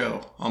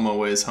show on my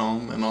ways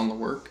home and on the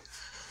work.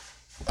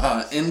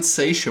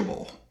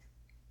 Insatiable.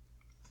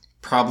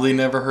 Probably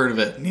never heard of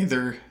it.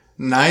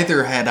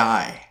 Neither had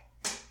I.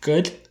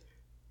 Good?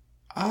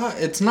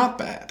 It's not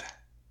bad.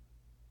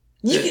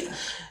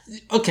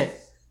 Okay.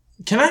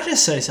 Can I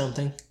just say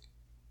something?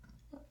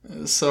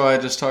 So I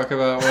just talk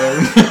about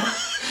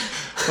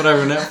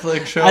whatever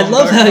Netflix show. I I'm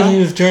love talking how about?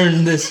 you've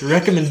turned this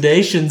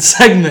recommendation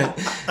segment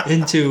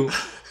into,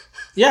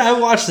 yeah, I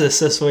watched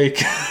this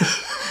week.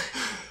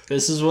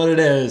 This is what it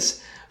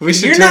is. We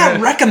should You're turn not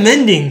it-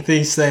 recommending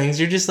these things.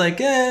 You're just like,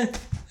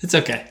 it's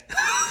okay.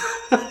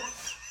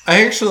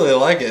 I actually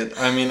like it.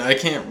 I mean, I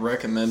can't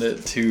recommend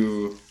it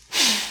to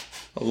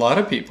a lot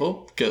of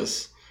people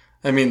because,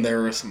 I mean,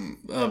 there are some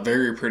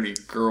very pretty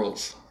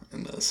girls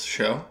in this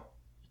show.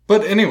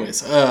 But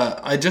anyways,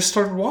 I just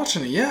started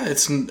watching it. Yeah,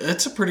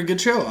 it's a pretty good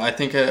show. I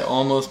think I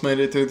almost made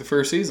it through the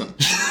first season.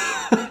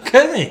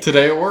 Okay.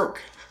 Today at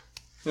work.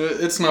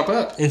 It's not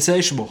bad.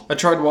 Insatiable. I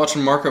tried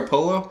watching Marco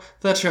Polo.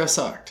 That show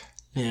sucked.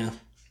 Yeah.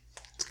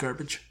 It's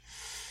garbage.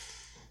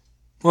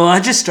 Well, I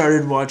just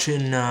started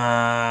watching,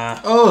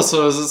 Oh,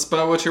 so is this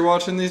about what you're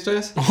watching these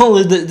days?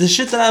 well, the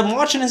shit that I'm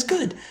watching is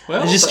good.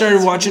 Well, I just started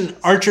that's watching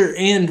Archer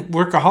and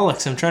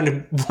Workaholics. I'm trying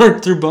to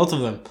work through both of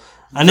them.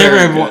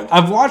 Very good.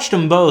 I've watched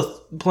them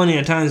both plenty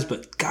of times,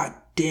 but god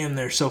damn,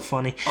 they're so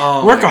funny.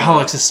 Oh my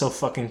Workaholics is so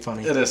fucking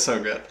funny. It is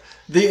so good.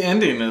 The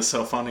ending is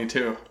so funny,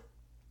 too.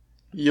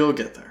 You'll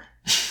get there.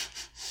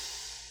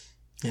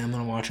 Yeah, I'm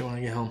gonna watch it when I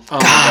get home. Oh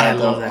God, I my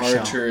love God, that the show.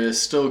 Archer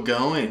is still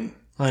going.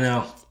 I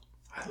know.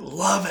 I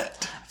love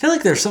it. I feel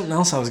like there's something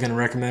else I was gonna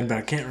recommend, but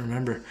I can't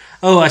remember.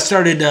 Oh, I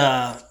started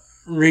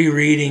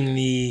rereading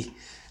the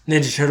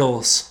Ninja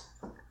Turtles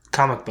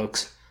comic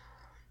books,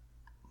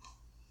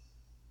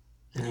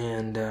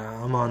 and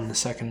I'm on the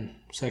second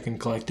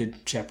collected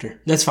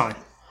chapter. That's fine.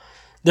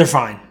 They're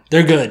fine.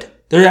 They're good.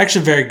 They're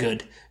actually very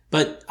good.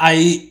 But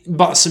I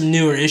bought some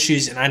newer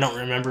issues, and I don't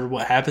remember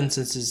what happened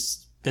since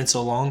it's been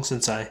so long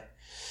since I,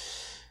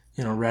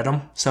 read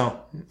them. So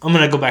I'm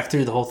gonna go back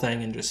through the whole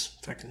thing and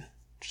just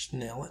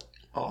nail it.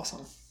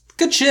 Awesome.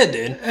 Good shit,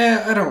 dude.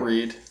 I don't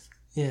read.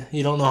 Yeah,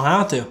 you don't know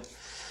how to.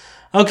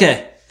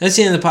 Okay, that's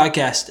the end of the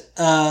podcast.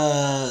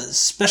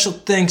 Special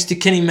thanks to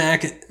Kenny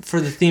Mack for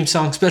the theme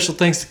song. Special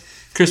thanks to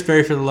Chris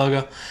Berry for the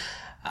logo.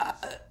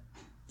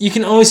 You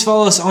can always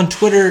follow us on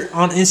Twitter,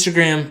 on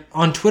Instagram.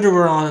 On Twitter,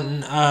 we're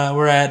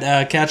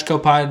at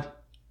CouchCoPod.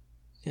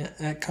 Yeah,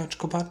 at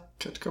CouchCoPod.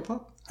 Catch Go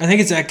Pop? I think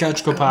it's at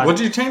CouchGoPod.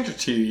 What'd you change it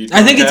to? You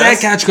I think it's at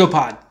podcast?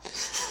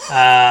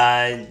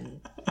 CouchGoPod.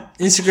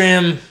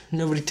 Instagram,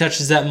 nobody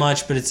touches that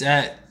much, but it's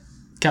at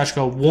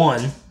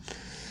CouchGo1.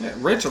 Yeah,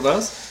 Rachel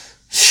does.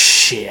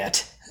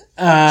 Shit.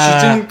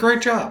 She's doing a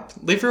great job.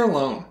 Leave her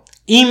alone.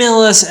 Email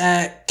us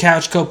at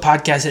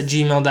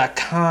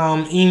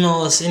couchcopodcast@gmail.com.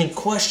 Email us any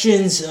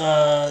questions,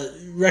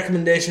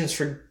 recommendations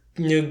for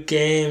new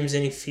games,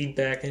 any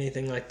feedback,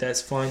 anything like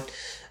that's fine.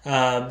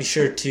 Be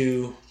sure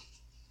to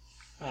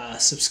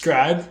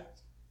subscribe,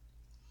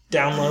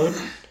 download,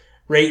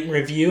 rate and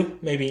review,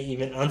 maybe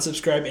even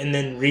unsubscribe, and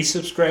then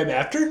resubscribe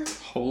after.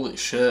 Holy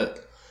shit.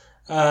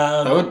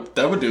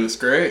 That would do us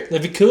great.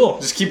 That'd be cool.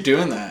 Just keep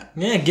doing that.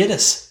 Yeah, get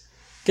us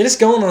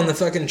going on the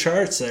fucking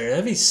charts there.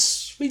 That'd be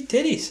sweet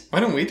titties. Why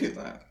don't we do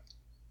that?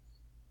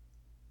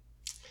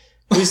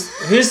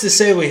 Who's to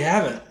say we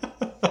haven't?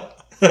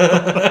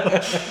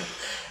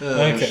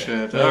 Okay.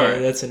 Shit. All right,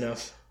 that's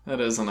enough.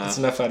 That is enough. That's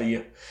enough out of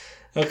you.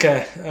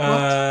 Okay,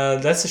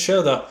 that's the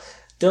show though.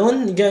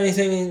 Dylan, you got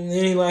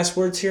any last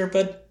words here,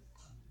 bud?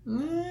 I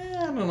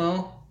don't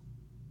know.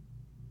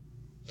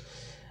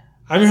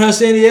 I'm your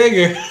host, Andy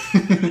Yeager.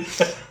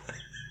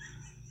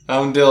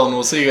 I'm Dylan.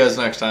 We'll see you guys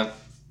next time.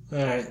 All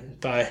right,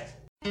 bye.